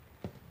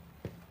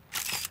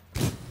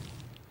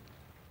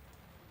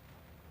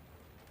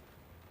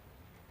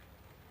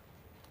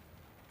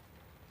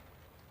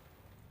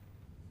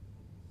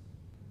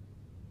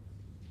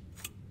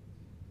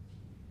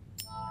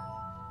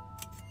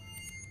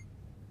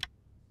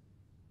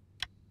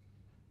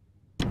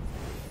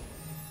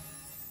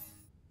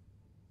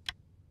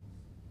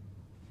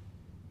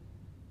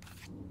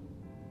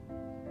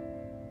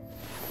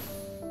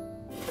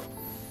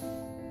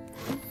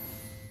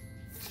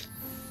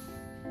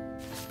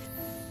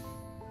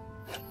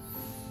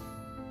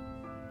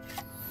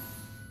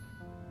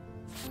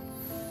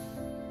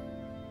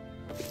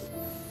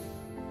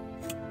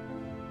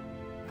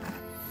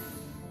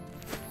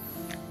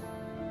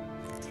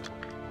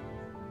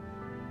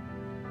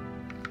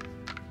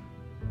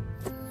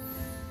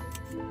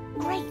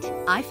 Great!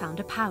 I found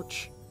a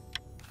pouch.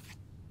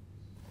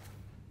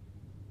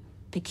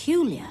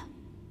 Peculiar.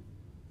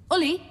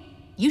 Uli,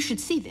 you should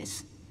see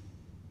this.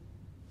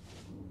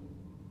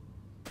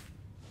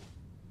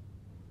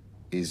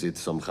 Is it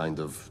some kind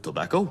of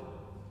tobacco?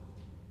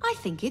 I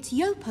think it's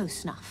Yopo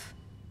snuff.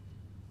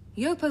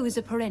 Yopo is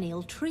a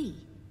perennial tree,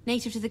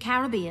 native to the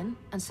Caribbean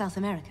and South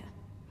America.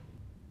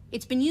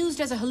 It's been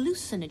used as a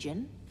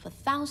hallucinogen for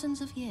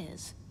thousands of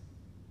years.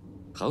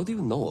 How do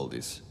you know all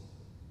this?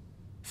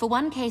 For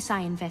one case I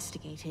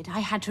investigated, I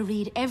had to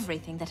read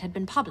everything that had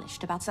been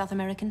published about South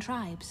American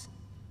tribes.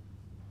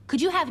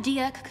 Could you have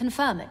Dirk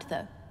confirm it,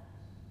 though?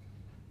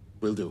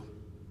 Will do.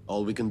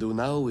 All we can do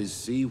now is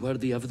see where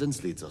the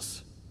evidence leads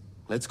us.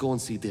 Let's go and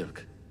see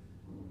Dirk.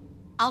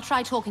 I'll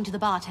try talking to the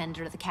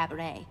bartender at the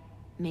cabaret.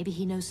 Maybe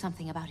he knows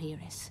something about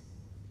Iris.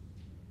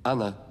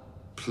 Anna,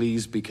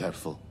 please be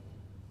careful.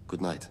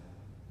 Good night.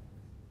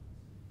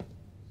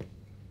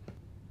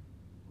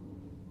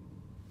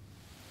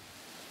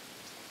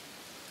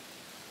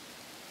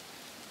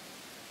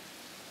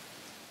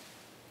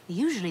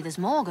 Usually there's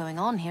more going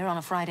on here on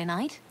a Friday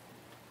night.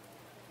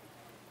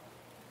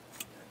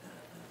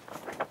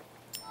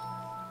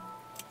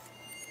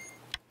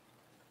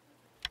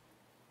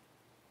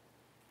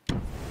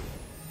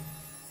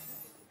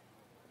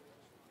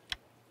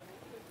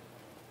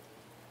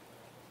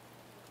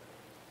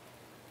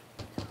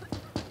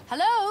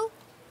 Hello?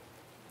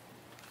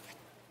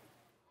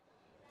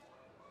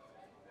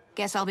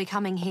 Guess I'll be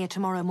coming here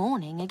tomorrow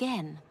morning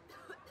again.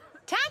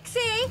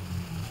 Taxi!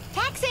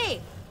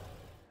 Taxi!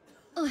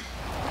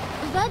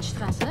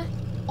 Waldstraße,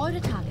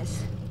 Eure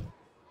Tages.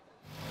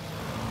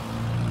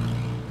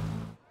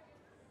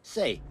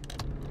 Say,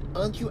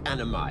 aren't you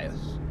Anna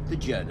Myers, the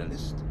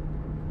journalist?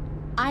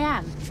 I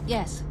am,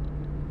 yes.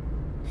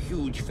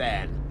 Huge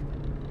fan.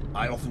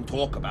 I often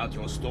talk about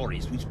your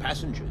stories with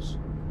passengers.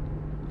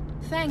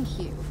 Thank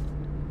you.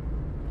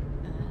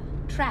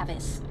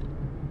 Travis.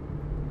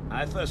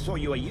 I first saw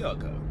you a year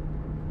ago.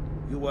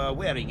 You were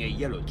wearing a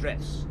yellow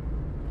dress.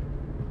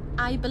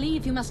 I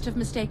believe you must have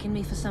mistaken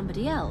me for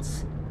somebody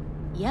else.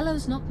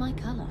 Yellow's not my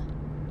color.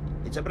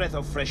 It's a breath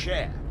of fresh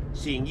air,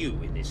 seeing you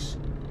in this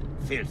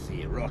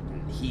filthy,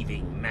 rotten,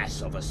 heaving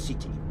mass of a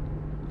city.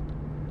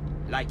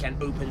 Like an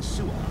open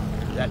sewer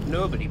that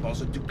nobody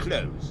bothered to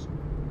close.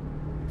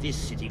 This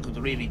city could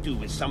really do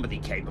with somebody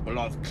capable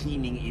of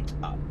cleaning it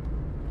up.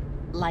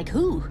 Like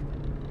who?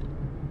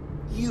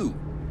 You.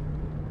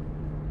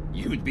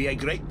 You'd be a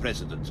great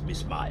president,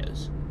 Miss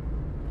Myers.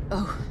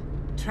 Oh,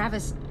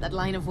 Travis, that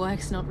line of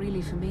work's not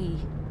really for me.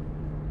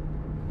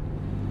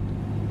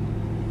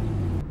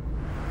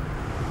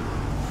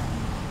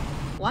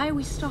 Why are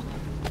we stopping?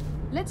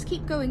 Let's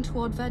keep going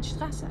toward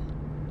Werdstrasse.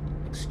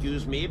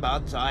 Excuse me,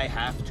 but I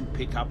have to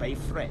pick up a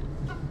friend.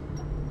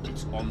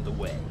 It's on the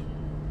way.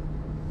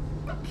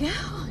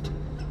 God.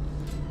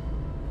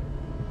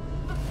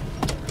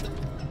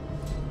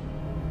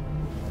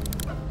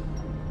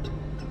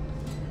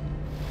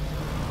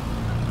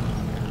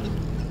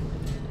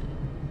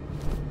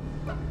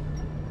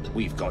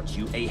 We've got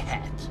you a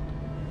hat.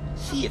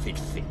 See if it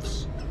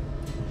fits.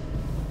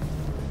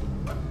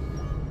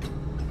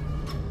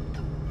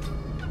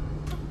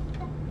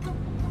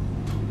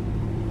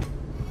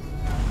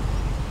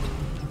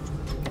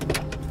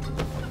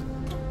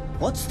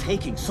 What's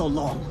taking so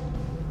long?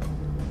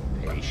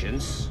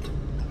 Patience.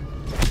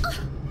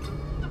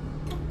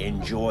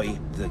 Enjoy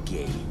the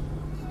game.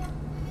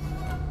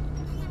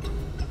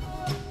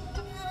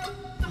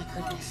 My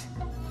goodness.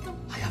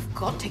 I have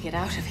got to get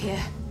out of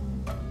here.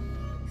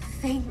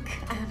 Think,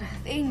 Anna,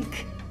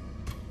 think.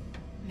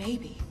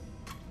 Maybe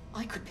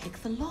I could pick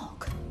the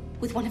lock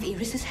with one of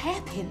Iris's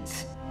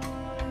hairpins.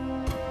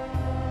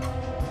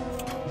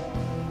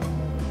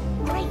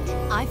 Great!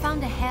 I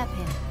found a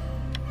hairpin.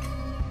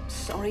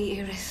 Sorry,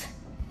 Iris.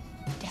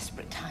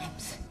 Desperate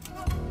times.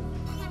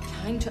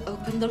 Time to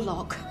open the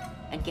lock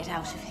and get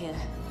out of here.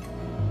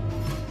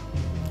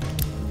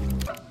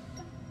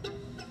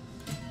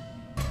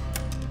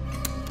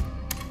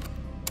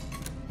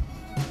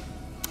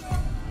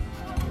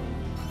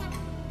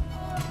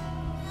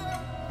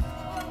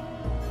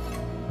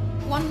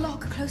 One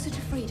lock closer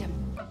to freedom.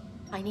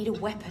 I need a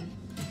weapon.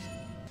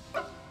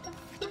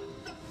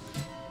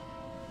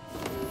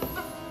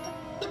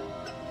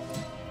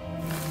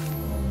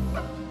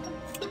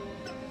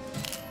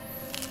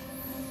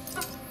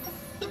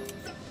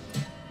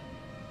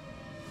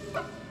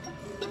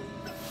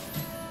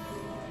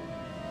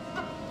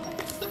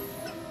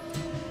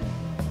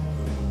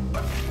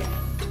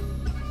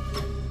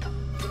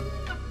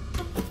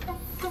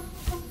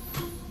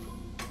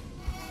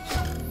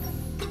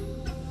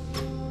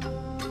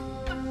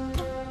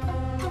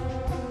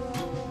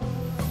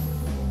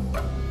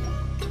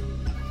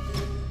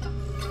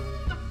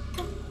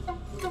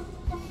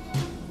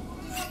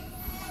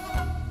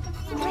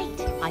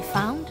 I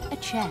found a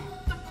chair.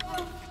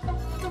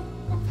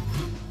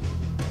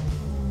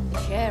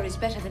 A chair is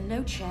better than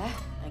no chair,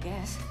 I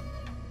guess.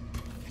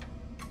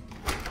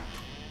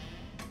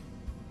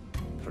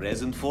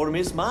 Present for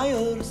Miss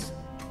Myers.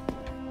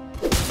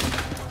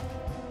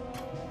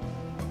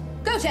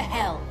 Go to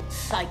hell,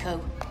 psycho.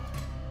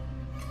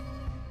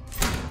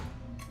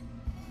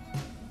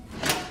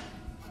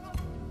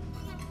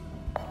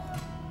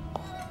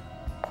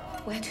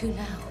 Where to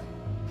now?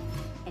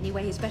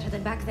 Anyway is better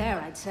than back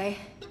there, I'd say.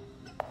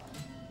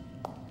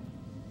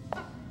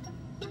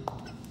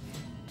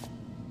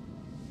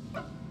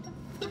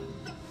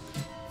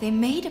 They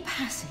made a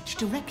passage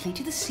directly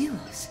to the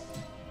sewers.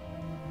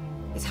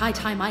 It's high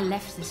time I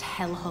left this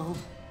hellhole.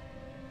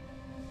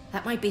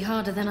 That might be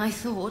harder than I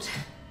thought.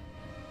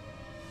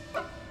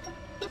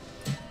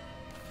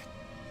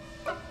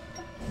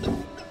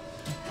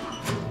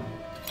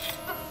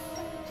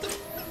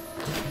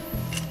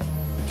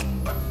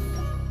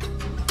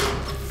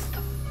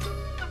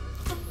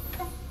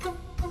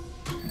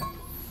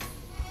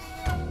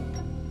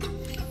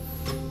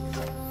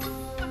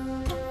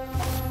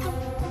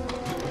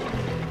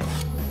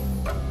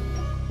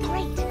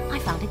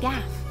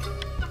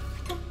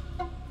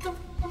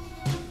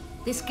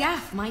 This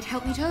gaff might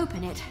help me to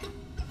open it.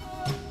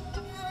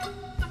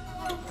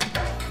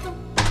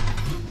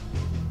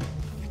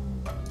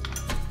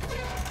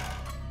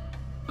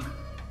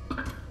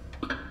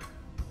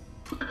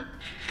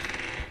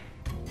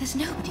 There's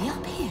nobody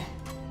up here.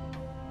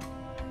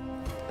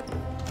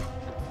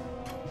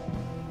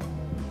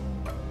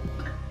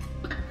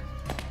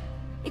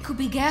 It could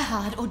be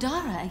Gerhard or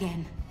Dara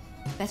again.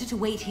 Better to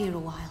wait here a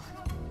while.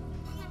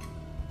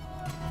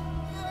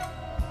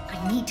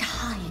 I need to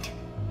hide.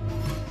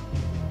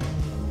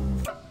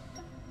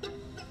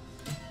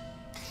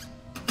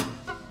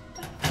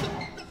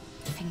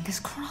 Fingers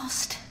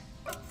crossed.